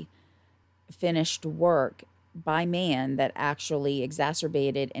previously finished work by man that actually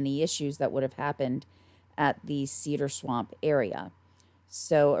exacerbated any issues that would have happened at the Cedar Swamp area.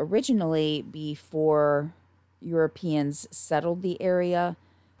 So originally, before Europeans settled the area,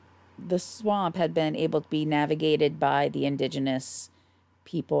 the swamp had been able to be navigated by the indigenous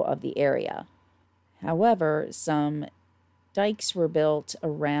people of the area. However, some dikes were built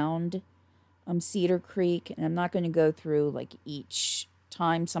around Cedar Creek, and I'm not going to go through like each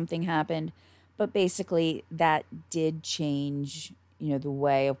time something happened, but basically that did change, the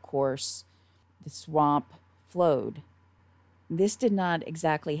way, of course, the swamp flowed. This did not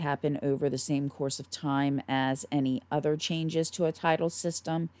exactly happen over the same course of time as any other changes to a tidal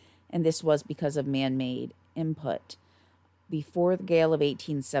system, and this was because of man-made input. Before the Gale of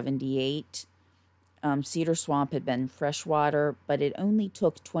 1878, Cedar Swamp had been freshwater, but it only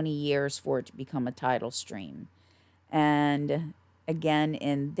took 20 years for it to become a tidal stream. And again,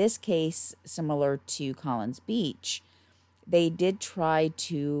 in this case, similar to Collins Beach, they did try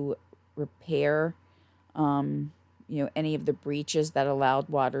to repair, any of the breaches that allowed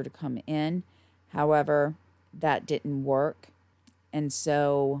water to come in. However, that didn't work. And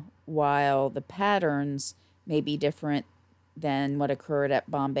so while the patterns may be different than what occurred at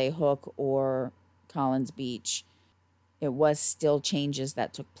Bombay Hook or Collins Beach, it was still changes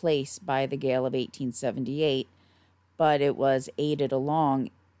that took place by the Gale of 1878, but it was aided along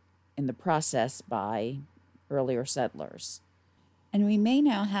in the process by earlier settlers. And we may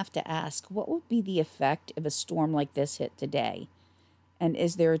now have to ask, what would be the effect if a storm like this hit today? And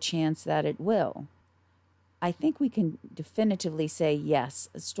is there a chance that it will? I think we can definitively say yes,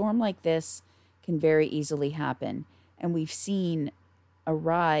 a storm like this can very easily happen. And we've seen a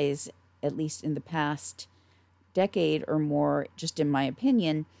rise, at least in the past decade or more, just in my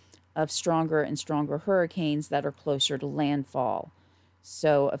opinion, of stronger and stronger hurricanes that are closer to landfall.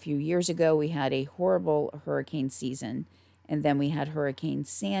 So a few years ago, we had a horrible hurricane season, and then we had Hurricane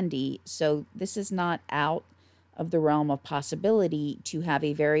Sandy. So this is not out of the realm of possibility to have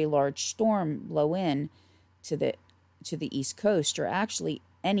a very large storm blow in to the East Coast, or actually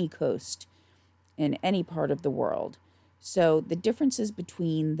any coast in any part of the world. So the differences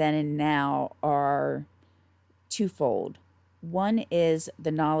between then and now are twofold. One is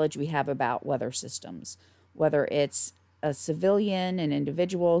the knowledge we have about weather systems, whether it's a civilian, an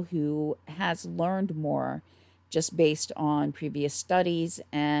individual who has learned more just based on previous studies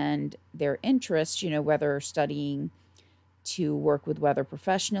and their interests, whether studying to work with weather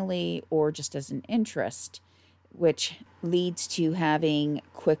professionally or just as an interest, which leads to having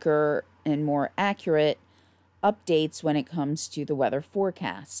quicker and more accurate updates when it comes to the weather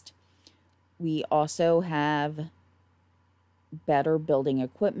forecast. We also have better building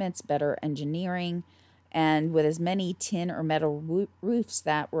equipments, better engineering, and with as many tin or metal roofs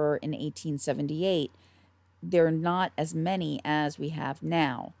that were in 1878, there are not as many as we have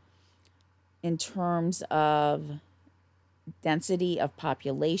now. In terms of density of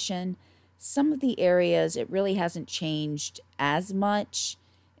population, some of the areas, it really hasn't changed as much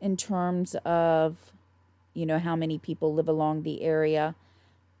in terms of, how many people live along the area,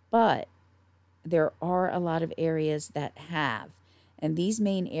 but there are a lot of areas that have. And these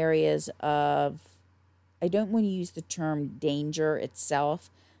main areas of, I don't want to use the term danger itself,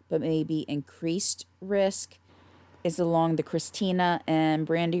 but maybe increased risk, is along the Christina and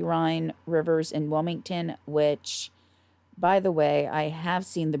Brandywine rivers in Wilmington, which, by the way, I have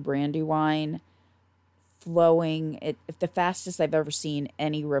seen the Brandywine flowing. It's the fastest I've ever seen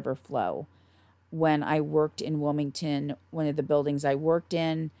any river flow. When I worked in Wilmington, one of the buildings I worked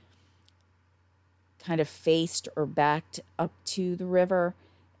in kind of faced or backed up to the river,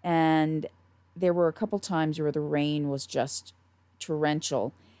 and there were a couple times where the rain was just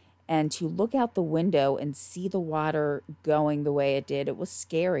torrential, and to look out the window and see the water going the way it did, it was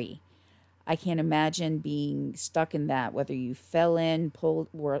scary. I can't imagine being stuck in that, whether you fell in, pulled,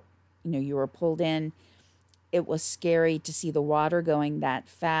 or you were pulled in. It was scary to see the water going that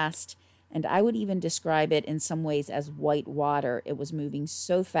fast, and I would even describe it in some ways as white water. It was moving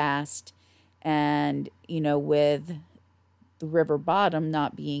so fast, and with the river bottom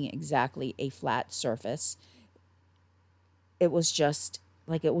not being exactly a flat surface, it was just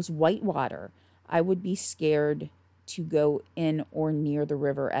like it was white water. I would be scared to go in or near the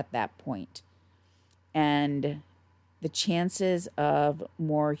river at that point. And the chances of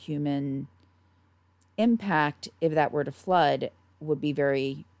more human impact if that were to flood would be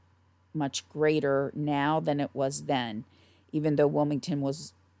very much greater now than it was then, even though Wilmington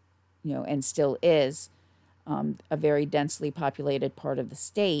was, and still is, a very densely populated part of the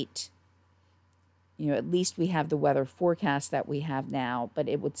state. At least we have the weather forecast that we have now, but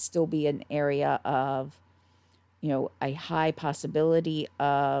it would still be an area of, a high possibility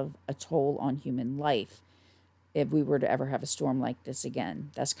of a toll on human life if we were to ever have a storm like this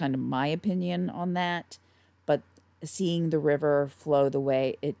again. That's kind of my opinion on that. But seeing the river flow the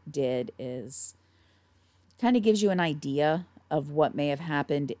way it did is kind of gives you an idea of what may have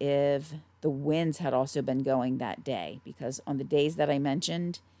happened if the winds had also been going that day. Because on the days that I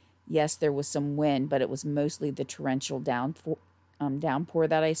mentioned, yes, there was some wind, but it was mostly the torrential downpour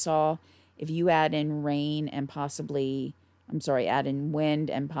that I saw. If you add in rain and add in wind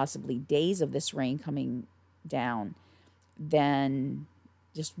and possibly days of this rain coming down, then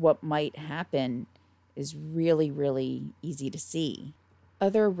just what might happen is really, really easy to see.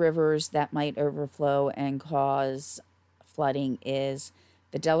 Other rivers that might overflow and cause flooding is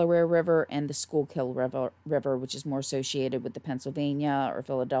the Delaware River and the Schuylkill River, which is more associated with the Pennsylvania or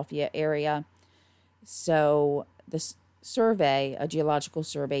Philadelphia area. So this survey, a geological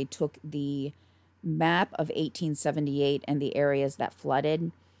survey, took the map of 1878 and the areas that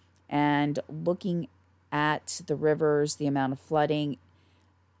flooded, and looking at the rivers, the amount of flooding,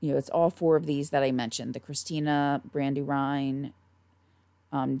 it's all four of these that I mentioned: the Christina, Brandywine,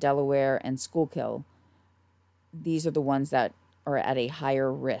 Delaware, and Schuylkill. These are the ones that are at a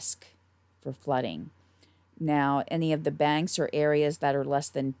higher risk for flooding. Now, any of the banks or areas that are less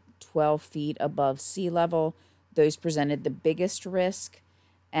than 12 feet above sea level, those presented the biggest risk.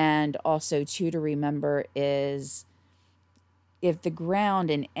 And also, too, to remember is if the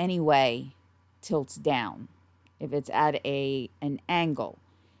ground in any way tilts down, if it's at an angle,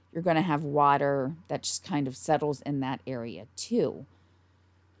 you're going to have water that just kind of settles in that area too.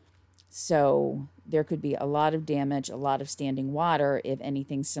 So there could be a lot of damage, a lot of standing water if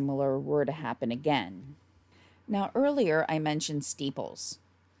anything similar were to happen again. Now, earlier I mentioned steeples.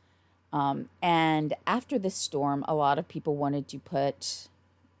 And after this storm, a lot of people wanted to put,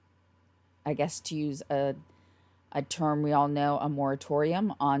 I guess to use a term we all know, a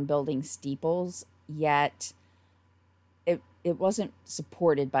moratorium on building steeples, yet it wasn't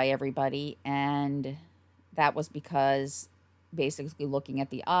supported by everybody, and that was because, basically looking at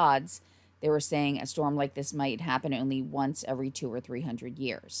the odds, they were saying a storm like this might happen only once every 200 or 300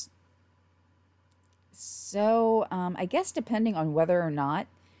 years. So I guess depending on whether or not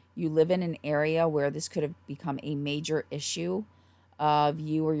you live in an area where this could have become a major issue of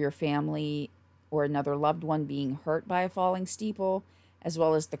you or your family or another loved one being hurt by a falling steeple, as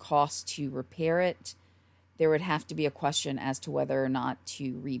well as the cost to repair it, there would have to be a question as to whether or not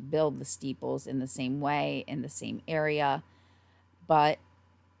to rebuild the steeples in the same way, in the same area. But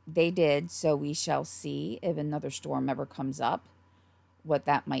they did, so we shall see if another storm ever comes up, what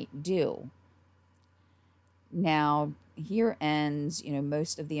that might do. Now, here ends,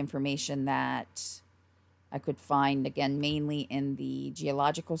 most of the information that I could find, again, mainly in the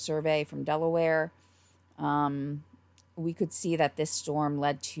geological survey from Delaware. We could see that this storm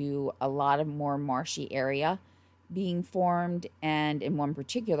led to a lot of more marshy area being formed, and in one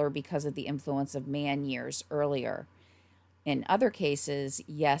particular, because of the influence of man years earlier. In other cases,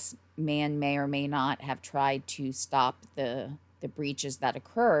 yes, man may or may not have tried to stop the breaches that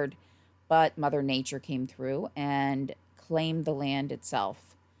occurred, but Mother Nature came through and claimed the land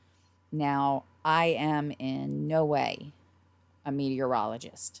itself. Now, I am in no way a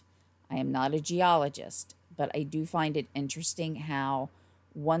meteorologist. I am not a geologist, but I do find it interesting how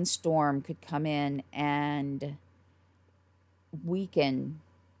one storm could come in and weaken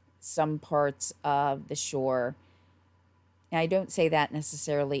some parts of the shore. And I don't say that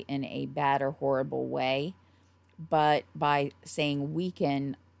necessarily in a bad or horrible way, but by saying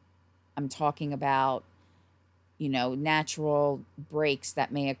weaken, I'm talking about, natural breaks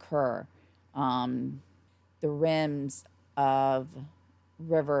that may occur. The rims of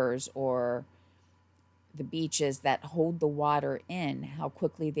rivers or the beaches that hold the water in, how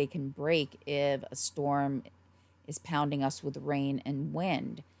quickly they can break if a storm is pounding us with rain and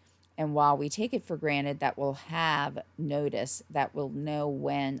wind. And while we take it for granted that we'll have notice, that we'll know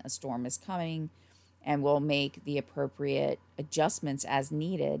when a storm is coming, and we'll make the appropriate adjustments as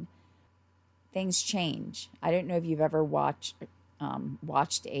needed, things change. I don't know if you've ever watched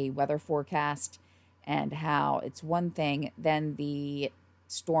a weather forecast and how it's one thing, then the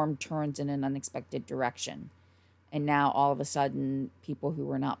storm turns in an unexpected direction. And now all of a sudden, people who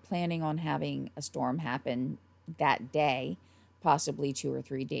were not planning on having a storm happen that day, possibly 2 or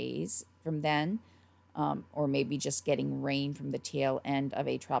 3 days from then, or maybe just getting rain from the tail end of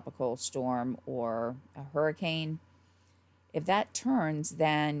a tropical storm or a hurricane. If that turns,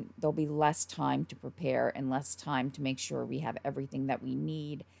 then there'll be less time to prepare and less time to make sure we have everything that we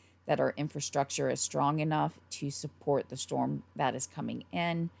need, that our infrastructure is strong enough to support the storm that is coming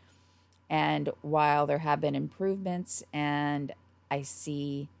in. And while there have been improvements and I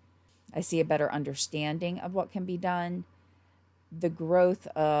see a better understanding of what can be done, the growth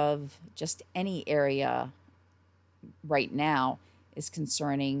of just any area right now is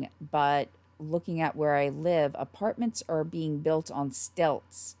concerning. But looking at where I live, apartments are being built on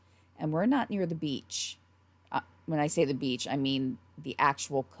stilts, and we're not near the beach. When I say the beach, I mean the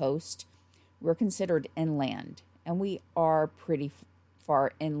actual coast. We're considered inland, and we are pretty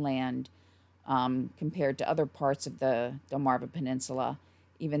far inland compared to other parts of the Delmarva Peninsula,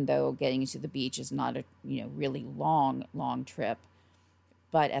 even though getting to the beach is not a really long trip.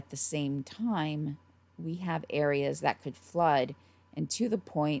 But at the same time, we have areas that could flood, and to the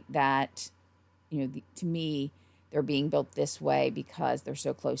point that, to me, they're being built this way because they're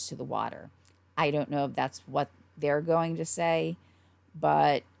so close to the water. I don't know if that's what they're going to say,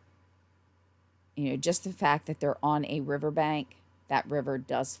 but, just the fact that they're on a riverbank, that river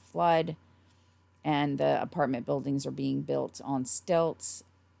does flood, and the apartment buildings are being built on stilts.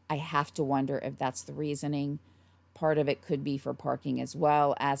 I have to wonder if that's the reasoning. Part of it could be for parking as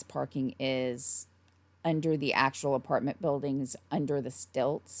well, as parking is under the actual apartment buildings, under the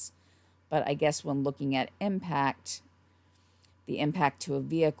stilts. But I guess when looking at impact, the impact to a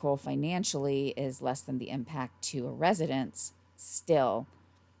vehicle financially is less than the impact to a residence. Still,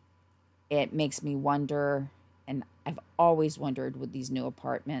 it makes me wonder, and I've always wondered with these new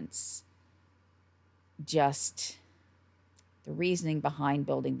apartments, just the reasoning behind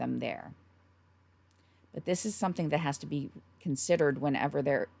building them there. But this is something that has to be considered whenever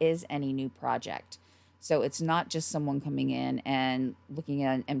there is any new project. So it's not just someone coming in and looking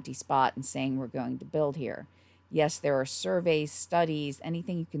at an empty spot and saying we're going to build here. Yes, there are surveys, studies,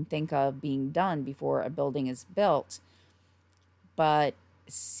 anything you can think of being done before a building is built. But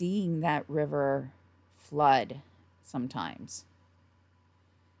seeing that river flood sometimes.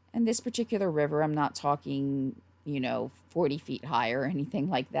 And this particular river, I'm not talking, 40 feet high or anything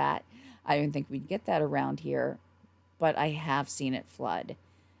like that. I don't think we'd get that around here, but I have seen it flood.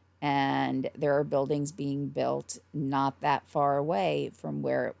 And there are buildings being built not that far away from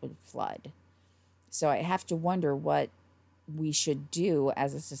where it would flood. So I have to wonder what we should do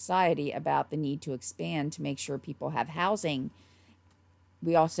as a society about the need to expand to make sure people have housing.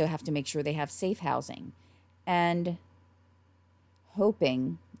 We also have to make sure they have safe housing. And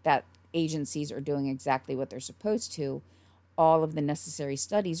hoping that agencies are doing exactly what they're supposed to. All of the necessary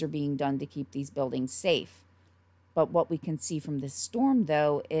studies are being done to keep these buildings safe. But what we can see from this storm,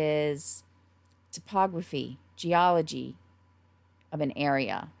 though, is topography, geology of an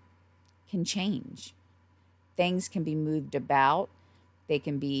area can change. Things can be moved about. They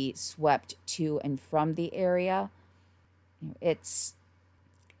can be swept to and from the area. It's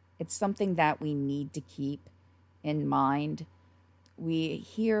something that we need to keep in mind. We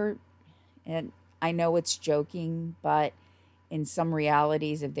hear, and I know it's joking, but in some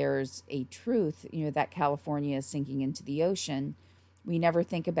realities, if there's a truth, that California is sinking into the ocean, we never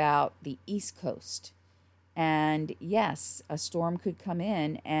think about the East Coast. And yes, a storm could come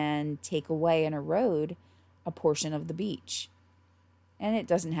in and take away and erode a portion of the beach. And it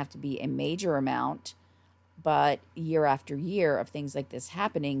doesn't have to be a major amount, but year after year of things like this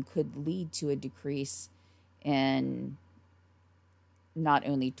happening could lead to a decrease in not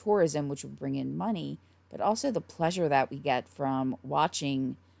only tourism, which would bring in money, but also the pleasure that we get from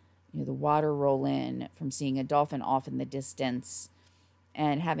watching, the water roll in, from seeing a dolphin off in the distance.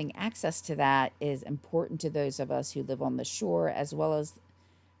 And having access to that is important to those of us who live on the shore, as well as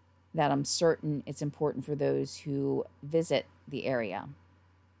that I'm certain it's important for those who visit the area.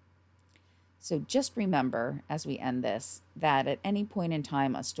 So just remember, as we end this, that at any point in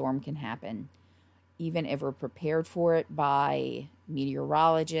time, a storm can happen, even if we're prepared for it by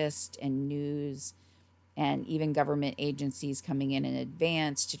meteorologists and news and even government agencies coming in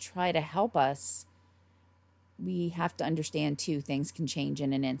advance to try to help us. We have to understand, too, things can change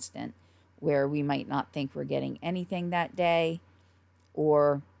in an instant, where we might not think we're getting anything that day,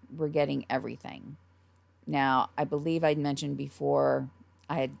 or we're getting everything. Now, I believe I'd mentioned before,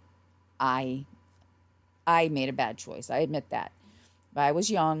 I made a bad choice. I admit that. But I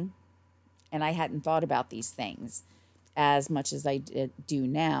was young, and I hadn't thought about these things as much as I do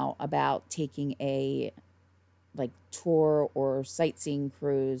now about taking a tour or sightseeing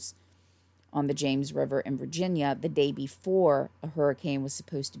cruise on the James River in Virginia the day before a hurricane was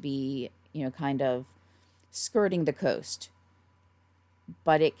supposed to be, kind of skirting the coast.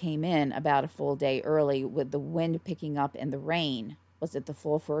 But it came in about a full day early with the wind picking up and the rain. Was it the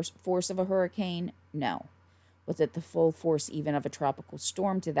full force of a hurricane? No. Was it the full force even of a tropical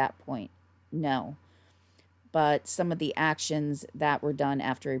storm to that point? No. But some of the actions that were done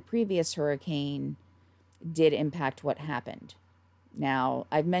after a previous hurricane did impact what happened. Now,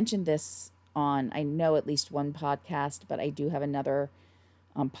 I've mentioned this on, I know, at least one podcast, but I do have another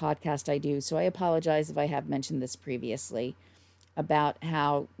podcast I do. So I apologize if I have mentioned this previously about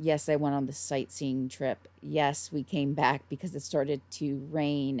how, yes, I went on the sightseeing trip. Yes, we came back because it started to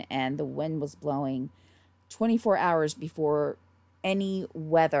rain and the wind was blowing 24 hours before any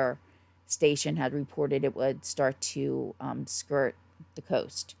weather station had reported it would start to skirt the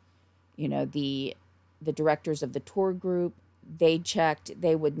coast. The directors of the tour group, they checked,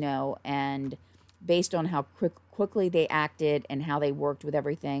 they would know, and based on how quickly they acted and how they worked with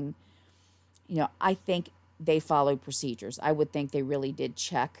everything, I think they followed procedures. I would think they really did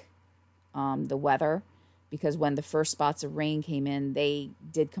check the weather, because when the first spots of rain came in, they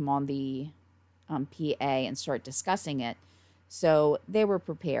did come on the PA and start discussing it. So they were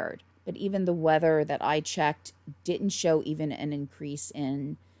prepared. But even the weather that I checked didn't show even an increase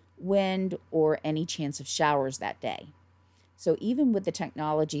in wind or any chance of showers that day. So even with the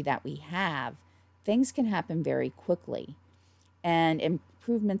technology that we have, things can happen very quickly. And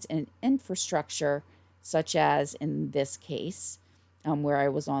improvements in infrastructure, such as in this case, where I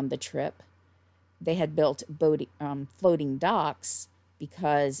was on the trip, they had built floating docks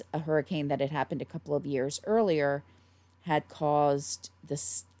because a hurricane that had happened a couple of years earlier had caused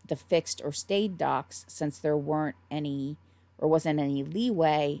the fixed or stayed docks, since there weren't any or wasn't any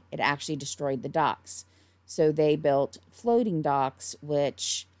leeway, it actually destroyed the docks. So they built floating docks,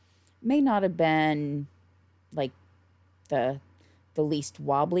 which may not have been like the least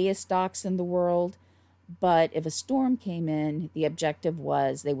wobbliest docks in the world, but if a storm came in, the objective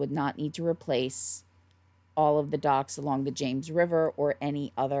was they would not need to replace all of the docks along the James River or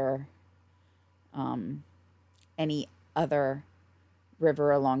any other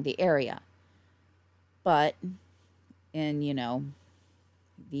river along the area. But in,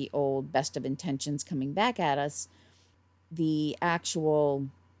 the old best of intentions coming back at us, the actual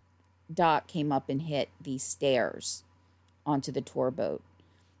dock came up and hit the stairs onto the tour boat.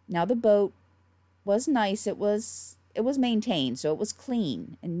 Now, the boat was nice. It was maintained, so it was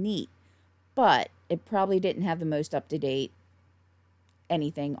clean and neat, but it probably didn't have the most up-to-date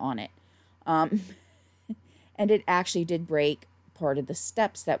anything on it. And it actually did break part of the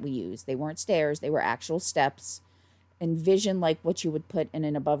steps that we used. They weren't stairs, they were actual steps. Envision like what you would put in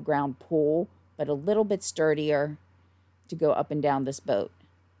an above-ground pool, but a little bit sturdier to go up and down this boat.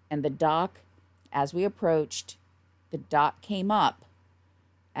 And the dock, as we approached, the dock came up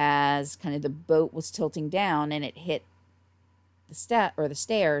as kind of the boat was tilting down, and it hit the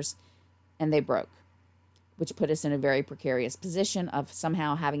stairs, and they broke, which put us in a very precarious position of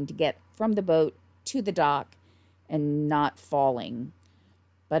somehow having to get from the boat to the dock and not falling.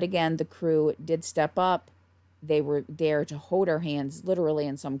 But again, the crew did step up. They were there to hold our hands, literally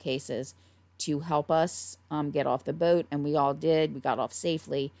in some cases, to help us get off the boat, and we all did. We got off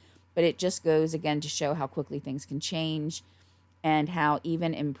safely. But it just goes, again, to show how quickly things can change, and how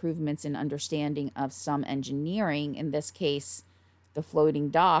even improvements in understanding of some engineering, in this case, the floating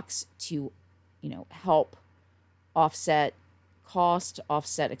docks, to, help offset cost,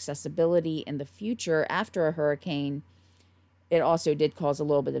 offset accessibility in the future after a hurricane, it also did cause a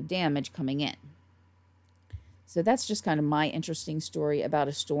little bit of damage coming in. So that's just kind of my interesting story about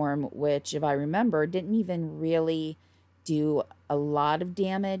a storm, which, if I remember, didn't even really do a lot of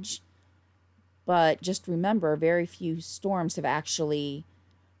damage. But just remember, very few storms have actually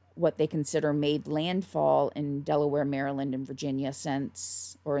what they consider made landfall in Delaware, Maryland, and Virginia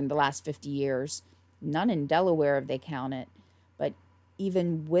since, or in the last 50 years. None in Delaware have they counted. But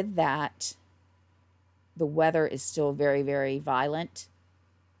even with that, the weather is still very, very violent,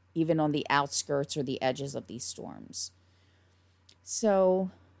 even on the outskirts or the edges of these storms. So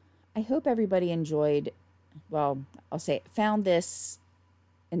I hope everybody enjoyed, well, I'll say, found this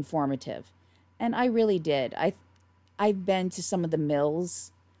informative. And I really did. I've been to some of the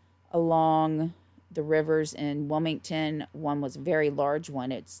mills along the rivers in Wilmington. One was a very large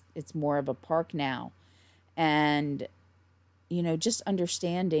one. It's more of a park now. And just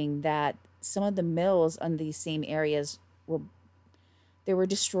understanding that some of the mills in these same areas were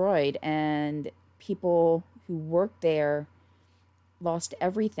destroyed, and people who worked there lost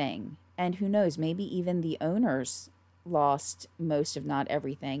everything. And who knows, maybe even the owners lost most, if not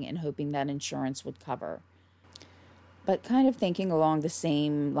everything, and hoping that insurance would cover. But kind of thinking along the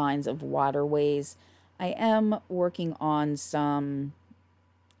same lines of waterways, I am working on some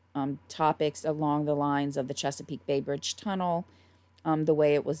topics along the lines of the Chesapeake Bay Bridge Tunnel, the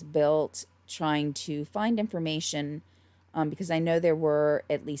way it was built, trying to find information, because I know there were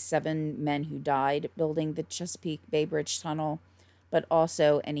at least 7 men who died building the Chesapeake Bay Bridge Tunnel, but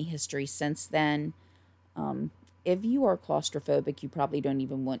also any history since then. If you are claustrophobic, you probably don't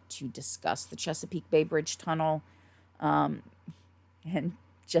even want to discuss the Chesapeake Bay Bridge Tunnel. And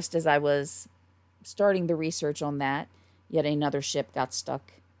just as I was starting the research on that, yet another ship got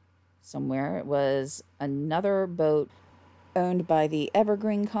stuck somewhere. It was another boat owned by the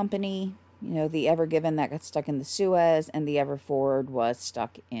Evergreen Company, the Ever Given that got stuck in the Suez, and the Ever Forward was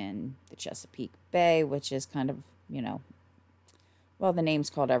stuck in the Chesapeake Bay, which is kind of, well, the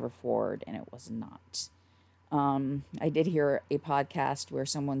name's called Ever Forward, and it was not. I did hear a podcast where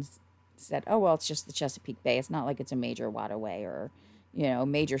someone said, oh, well, it's just the Chesapeake Bay. It's not like it's a major waterway or,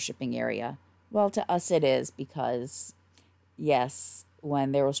 major shipping area. Well, to us it is, because, yes,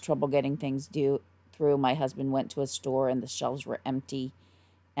 when there was trouble getting things through, my husband went to a store and the shelves were empty,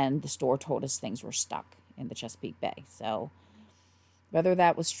 and the store told us things were stuck in the Chesapeake Bay. So whether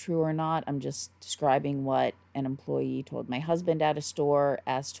that was true or not, I'm just describing what an employee told my husband at a store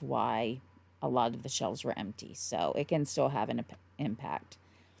as to why a lot of the shelves were empty. So it can still have an impact.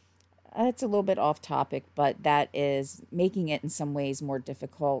 It's a little bit off topic, but that is making it in some ways more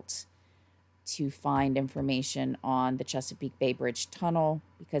difficult to find information on the Chesapeake Bay Bridge Tunnel,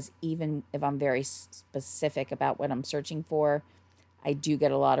 because even if I'm very specific about what I'm searching for, I do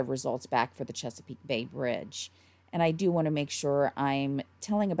get a lot of results back for the Chesapeake Bay Bridge. And I do want to make sure I'm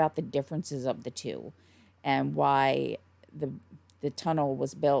telling about the differences of the two and why the tunnel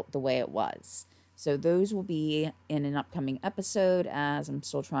was built the way it was. So those will be in an upcoming episode, as I'm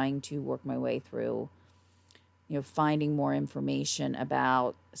still trying to work my way through, finding more information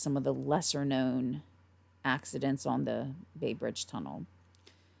about some of the lesser known accidents on the Bay Bridge Tunnel.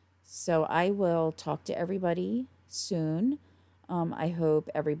 So I will talk to everybody soon. I hope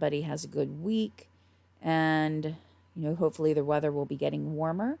everybody has a good week, and hopefully the weather will be getting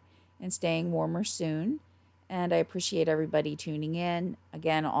warmer and staying warmer soon. And I appreciate everybody tuning in.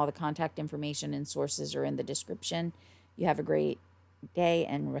 Again, all the contact information and sources are in the description. You have a great day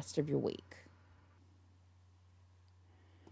and rest of your week.